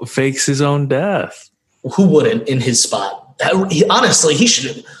 Zuko fakes his own death. Who wouldn't in his spot? Honestly, he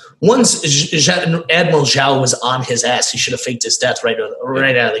should have. Once Admiral Zhao was on his ass, he should have faked his death right out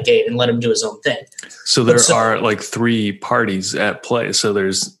of the gate and let him do his own thing. So there are like 3 parties at play. So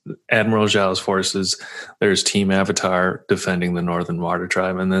there's Admiral Zhao's forces, there's Team Avatar defending the Northern Water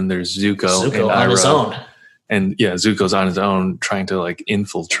Tribe, and then there's Zuko and on his own. And Zuko's on his own trying to like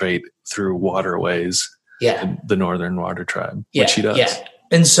infiltrate through waterways the Northern Water Tribe, which he does. Yeah.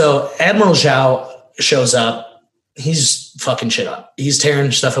 And so Admiral Zhao shows up. He's fucking shit up. He's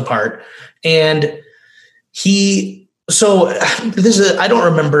tearing stuff apart. And I don't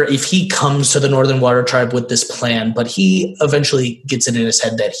remember if he comes to the Northern Water Tribe with this plan, but he eventually gets it in his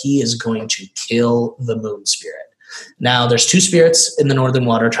head that he is going to kill the Moon Spirit. Now, there's 2 spirits in the Northern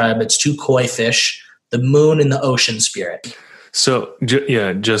Water Tribe. It's 2 koi fish, the Moon and the Ocean Spirit. So,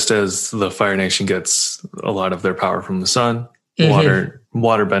 just as the Fire Nation gets a lot of their power from the sun,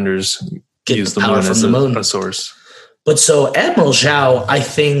 waterbenders use the moon as a source. But so Admiral Zhao, I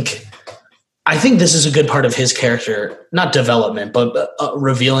think this is a good part of his character, not development, but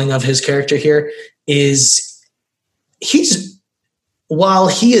revealing of his character here is while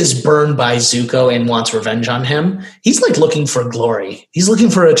he is burned by Zuko and wants revenge on him, he's like looking for glory. He's looking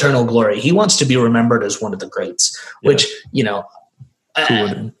for eternal glory. He wants to be remembered as one of the greats, which,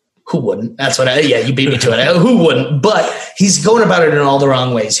 who wouldn't? That's what you beat me to it. Who wouldn't? But he's going about it in all the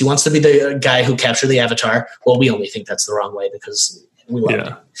wrong ways. He wants to be the guy who captured the Avatar. Well, we only think that's the wrong way because we love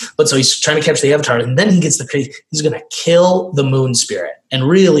him. But so he's trying to capture the Avatar, and then he gets he's going to kill the Moon Spirit and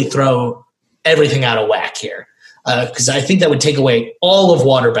really throw everything out of whack here. Because I think that would take away all of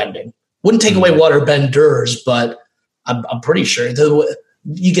waterbending. Wouldn't take away waterbenders, but I'm pretty sure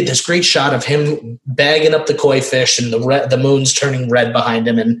you get this great shot of him bagging up the koi fish and the moon's turning red behind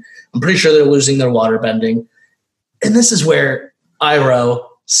him, and I'm pretty sure they're losing their waterbending. And this is where Iroh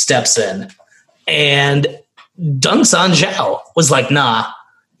steps in, and Dongsan Zhao was like, nah,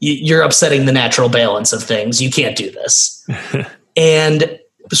 you're upsetting the natural balance of things. You can't do this. And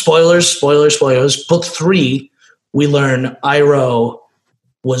spoilers, book 3, we learn Iroh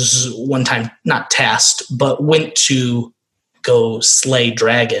was one time not tasked, but went to go slay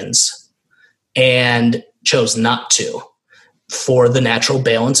dragons and chose not to for the natural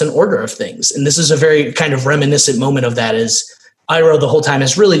balance and order of things. And this is a very kind of reminiscent moment of that is Iroh the whole time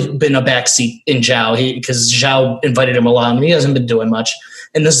has really been a backseat in Zhao because Zhao invited him along and he hasn't been doing much.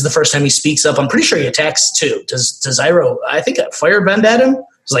 And this is the first time he speaks up. I'm pretty sure he attacks too. Does Iroh, I think, firebend at him?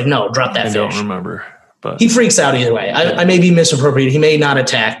 He's like, no, drop that fish. I don't remember. But he freaks out either way. I may be misappropriated. He may not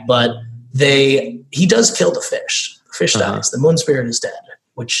attack, but he does kill the fish. The fish dies. The Moon Spirit is dead,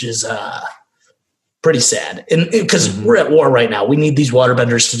 which is pretty sad. And because we're at war right now, we need these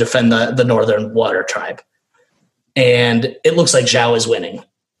waterbenders to defend the Northern Water Tribe. And it looks like Zhao is winning.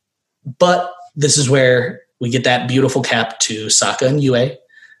 But this is where we get that beautiful cap to Sokka and Yue,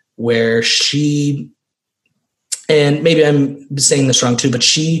 where she, and maybe I'm saying this wrong too, but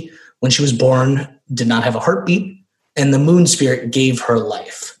she, when she was born, did not have a heartbeat, and the Moon Spirit gave her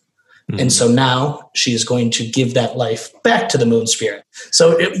life. And so now she is going to give that life back to the Moon Spirit.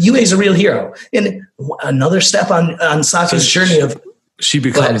 So Yue is a real hero. And another step on Sokka's journey of... She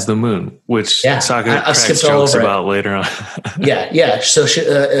becomes the moon, which Sokka cracks jokes about later on. So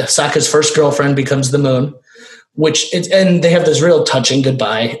Sokka's first girlfriend becomes the moon, and they have this real touching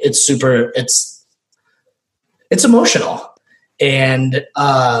goodbye. It's super... It's emotional. And...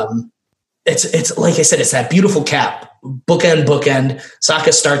 It's like I said, it's that beautiful cap, bookend.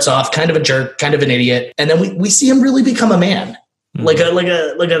 Sokka starts off kind of a jerk, kind of an idiot, and then we see him really become a man. like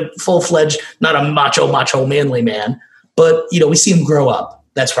a full-fledged, not a macho manly man, but we see him grow up.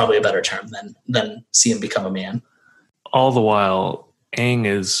 That's probably a better term than see him become a man. All the while, Aang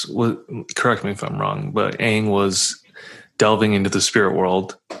correct me if I'm wrong, but Aang was delving into the spirit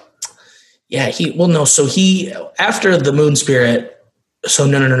world. Yeah, so he, after the moon spirit, so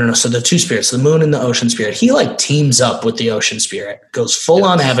no. So the two spirits, the moon and the ocean spirit, he like teams up with the ocean spirit, goes full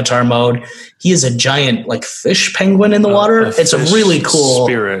on Avatar mode. He is a giant like fish penguin in the water. It's a really cool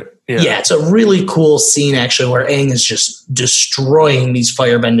spirit. Yeah, it's a really cool scene actually, where Aang is just destroying these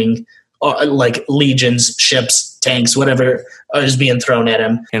firebending like legions, ships, tanks, whatever is being thrown at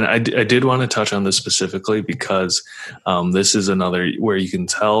him. And I did want to touch on this specifically because this is another where you can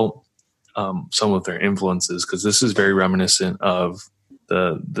tell some of their influences, because this is very reminiscent of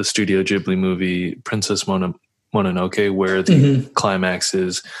the Studio Ghibli movie Princess Mononoke, where the climax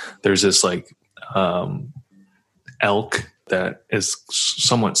is there's this like elk that is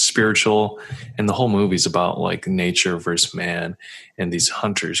somewhat spiritual, and the whole movie's about like nature versus man, and these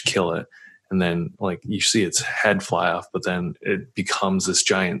hunters kill it, and then like you see its head fly off, but then it becomes this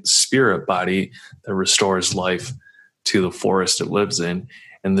giant spirit body that restores life to the forest it lives in.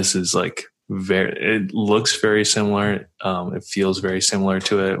 And this is like it looks very similar. It feels very similar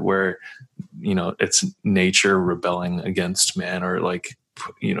to it, where it's nature rebelling against man, or like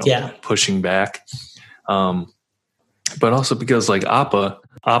pushing back. But also because like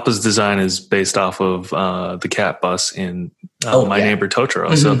Appa's design is based off of the cat bus in My Neighbor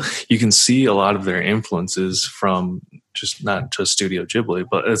Totoro. So you can see a lot of their influences from not just Studio Ghibli,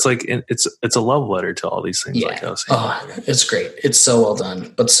 but it's like it's a love letter to all these things. Yeah. Like I was saying. Oh, it's great. It's so well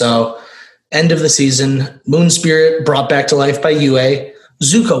done. But so end of the season, Moon Spirit brought back to life by Yue.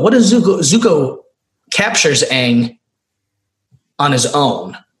 Zuko. What is Zuko? Zuko captures Aang on his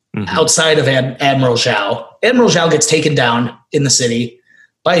own outside of Admiral Zhao. Admiral Zhao gets taken down in the city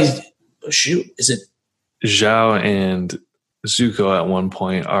by, is it? Zhao and Zuko at one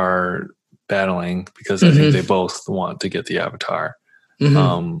point are battling because I think they both want to get the Avatar.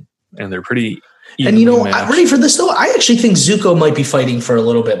 And they're pretty evenly matched. I'm ready for this though. I actually think Zuko might be fighting for a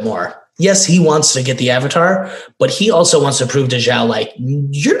little bit more. Yes, he wants to get the Avatar, but he also wants to prove to Zhao, like,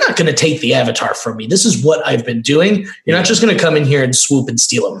 you're not going to take the Avatar from me. This is what I've been doing. You're not just going to come in here and swoop and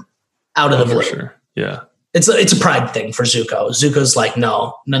steal him out of the blue. Sure. Yeah. It's a pride thing for Zuko. Zuko's like,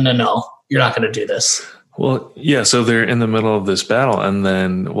 no. You're not going to do this. Well, yeah. So they're in the middle of this battle. And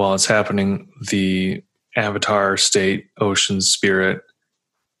then while it's happening, the Avatar state ocean spirit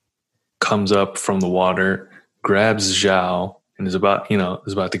comes up from the water, grabs Zhao, and is about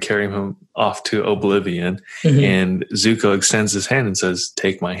to carry him off to oblivion. And Zuko extends his hand and says,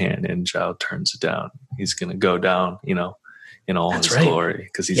 "Take my hand." And Zhao turns it down. He's going to go down, in all his glory,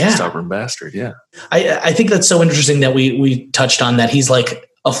 because he's a stubborn bastard. Yeah. I think that's so interesting that we touched on that. He's like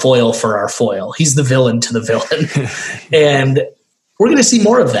a foil for our foil. He's the villain to the villain. And we're going to see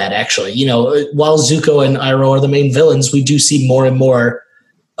more of that, actually. While Zuko and Iroh are the main villains, we do see more and more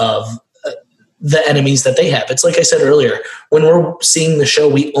of the enemies that they have. It's like I said earlier, when we're seeing the show,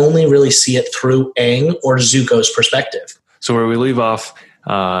 we only really see it through Aang or Zuko's perspective. So where we leave off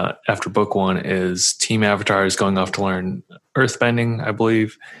after book one is Team Avatar is going off to learn earthbending, I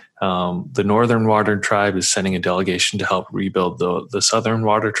believe. The Northern Water Tribe is sending a delegation to help rebuild the Southern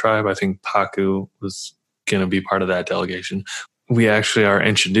Water Tribe. I think Pakku was going to be part of that delegation. We actually are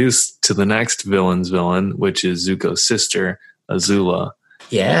introduced to the next villain's villain, which is Zuko's sister, Azula.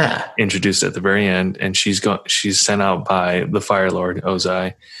 Yeah. Introduced at the very end, and she's sent out by the Fire Lord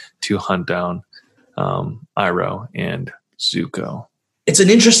Ozai to hunt down Iroh and Zuko. It's an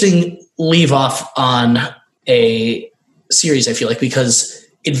interesting leave off on a series, I feel like, because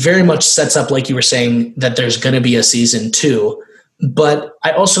it very much sets up, like you were saying, that there's going to be a season 2. But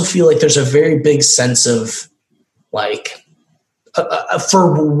I also feel like there's a very big sense of like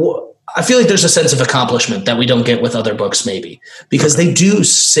I feel like there's a sense of accomplishment that we don't get with other books, maybe, because they do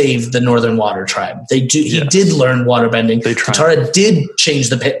save the Northern Water Tribe. They do. He did learn waterbending. Katara did change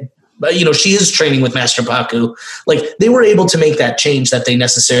she is training with Master Pakku. Like, they were able to make that change that they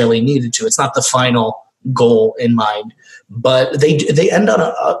necessarily needed to. It's not the final goal in mind, but they end on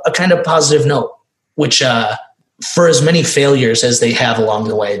a kind of positive note, which for as many failures as they have along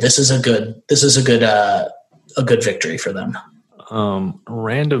the way, this is a good victory for them.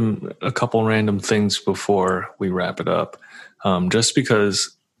 A couple random things before we wrap it up. Just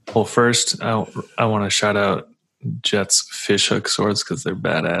because, well, first I want to shout out Jet's fishhook swords because they're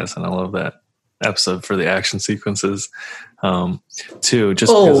badass, and I love that episode for the action sequences. Two,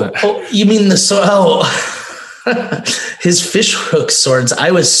 just because you mean the His fish hook swords.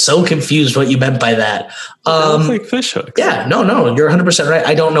 I was so confused what you meant by that. They look like fish hooks. Yeah, no, you're 100% right.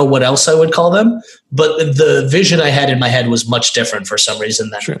 I don't know what else I would call them, but the vision I had in my head was much different for some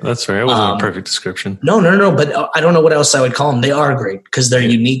reason. Sure, that's fair. It wasn't a perfect description. No, but I don't know what else I would call them. They are great because they're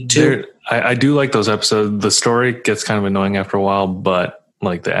unique too. I do like those episodes. The story gets kind of annoying after a while, but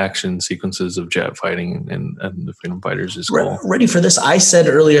like the action sequences of Jet fighting and the Freedom Fighters is cool. Ready for this? I said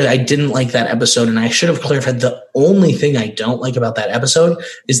earlier I didn't like that episode, and I should have clarified. The only thing I don't like about that episode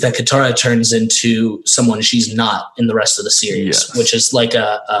is that Katara turns into someone she's not in the rest of the series, which is like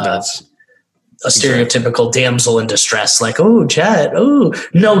a stereotypical damsel in distress, like, oh, Jet, oh,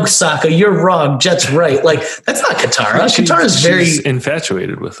 no, Sokka, you're wrong. Jet's right. Like, that's not Katara. Katara's very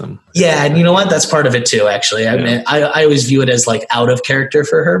infatuated with him. Yeah, and you know what? That's part of it too, actually. I mean, I always view it as like out of character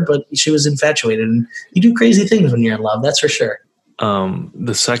for her, but she was infatuated. And you do crazy things when you're in love, that's for sure.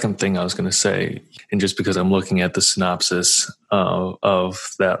 The second thing I was going to say, and just because I'm looking at the synopsis of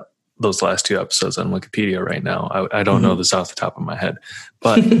those last two episodes on Wikipedia right now, I don't know this off the top of my head,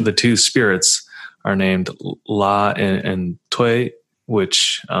 but the two spirits are named La and Tui,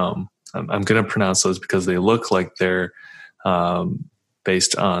 which I'm going to pronounce those because they look like they're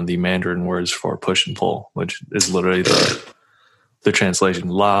based on the Mandarin words for push and pull, which is literally the translation.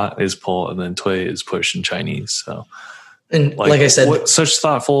 La is pull, and then Tui is push in Chinese. So, and like I said, such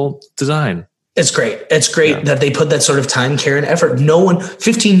thoughtful design. It's great. It's great that they put that sort of time, care, and effort. No one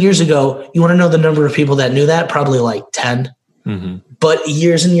 15 years ago, you want to know the number of people that knew that? Probably like 10. Mm-hmm. But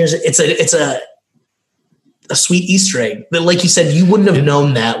years and years, it's a sweet Easter egg. But like you said, you wouldn't have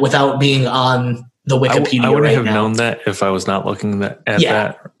known that without being on the Wikipedia. I wouldn't have known that if I was not looking at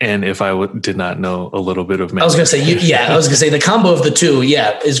that, and if I did not know a little bit of. I was going to say the combo of the two,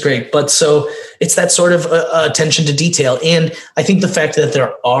 is great. But so it's that sort of attention to detail, and I think the fact that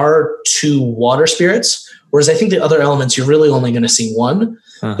there are two water spirits, whereas I think the other elements you're really only going to see one.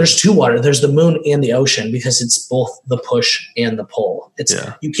 Uh-huh. There's two water. There's the moon and the ocean because it's both the push and the pull.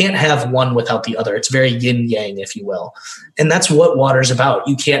 You can't have one without the other. It's very yin yang, if you will. And that's what water's about.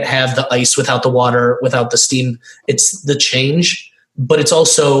 You can't have the ice without the water, without the steam. It's the change, but it's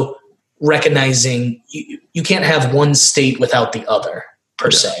also recognizing you can't have one state without the other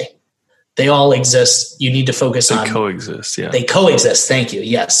per se. They all exist. You need to focus on. They coexist. Yeah. They coexist. Thank you.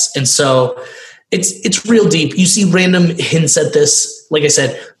 Yes. And so it's real deep. You see random hints at this. Like I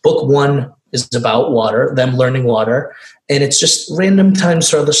said, book 1 is about water, them learning water. And it's just random times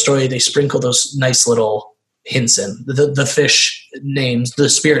throughout the story, they sprinkle those nice little hints in. The fish names, the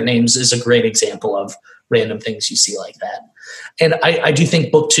spirit names is a great example of random things you see like that. And I do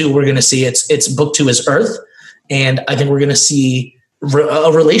think book 2, we're going to see it's book 2 is Earth. And I think we're going to see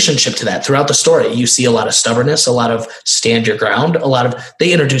a relationship to that throughout the story. You see a lot of stubbornness, a lot of stand your ground,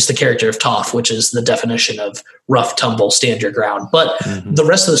 they introduce the character of Toph, which is the definition of rough tumble, stand your ground. But the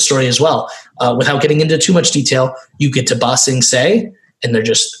rest of the story as well, without getting into too much detail, you get to Ba Sing Se, and they're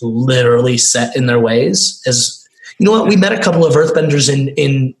just literally set in their ways. As you know what, we met a couple of earthbenders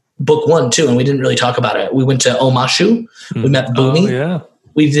in book 1 too, and we didn't really talk about it. We went to Omashu, we met Boomy. Oh, yeah.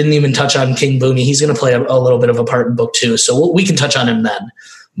 We didn't even touch on King Boomy. He's going to play a little bit of a part in book 2, so we can touch on him then.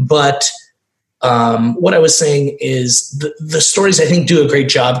 But what I was saying is the stories, I think, do a great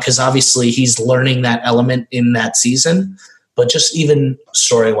job because obviously he's learning that element in that season. But just even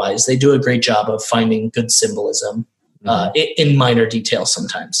story-wise, they do a great job of finding good symbolism in minor details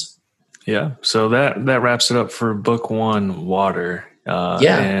sometimes. Yeah, so that wraps it up for book 1, Water.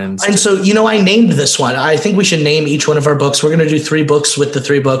 And so, I named this one. I think we should name each one of our books. We're going to do 3 books with the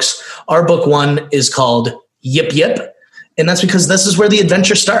 3 books. Our book 1 is called Yip Yip. And that's because this is where the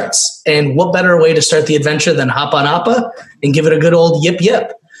adventure starts. And what better way to start the adventure than hop on Appa and give it a good old yip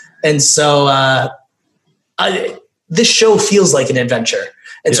yip. And so this show feels like an adventure.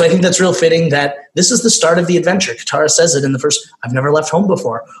 And so I think that's real fitting that this is the start of the adventure. Katara says it in the first, I've never left home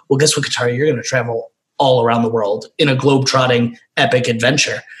before. Well, guess what, Katara? You're going to travel all around the world in a globe-trotting epic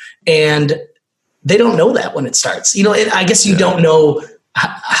adventure. And they don't know that when it starts. I guess you don't know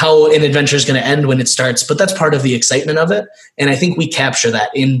how an adventure is going to end when it starts, but that's part of the excitement of it. And I think we capture that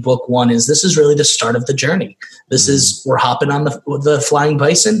in book 1 this is really the start of the journey. This is, we're hopping on the flying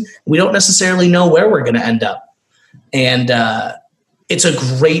bison. We don't necessarily know where we're going to end up. And it's a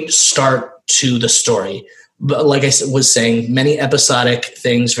great start to the story. But like I was saying, many episodic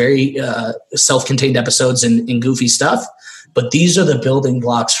things, very self-contained episodes and goofy stuff. But these are the building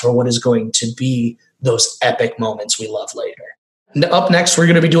blocks for what is going to be those epic moments we love later. Up next, we're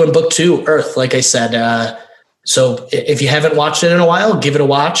going to be doing book 2, Earth, like I said. So if you haven't watched it in a while, give it a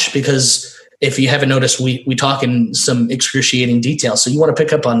watch because if you haven't noticed, we talk in some excruciating detail. So you want to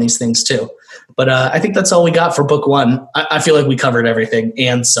pick up on these things too. But I think that's all we got for book one. I feel like we covered everything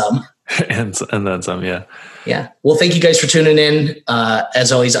and some. and then some, yeah. Yeah. Well, thank you guys for tuning in.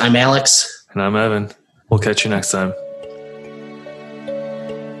 As always, I'm Alex. And I'm Evan. We'll catch you next time.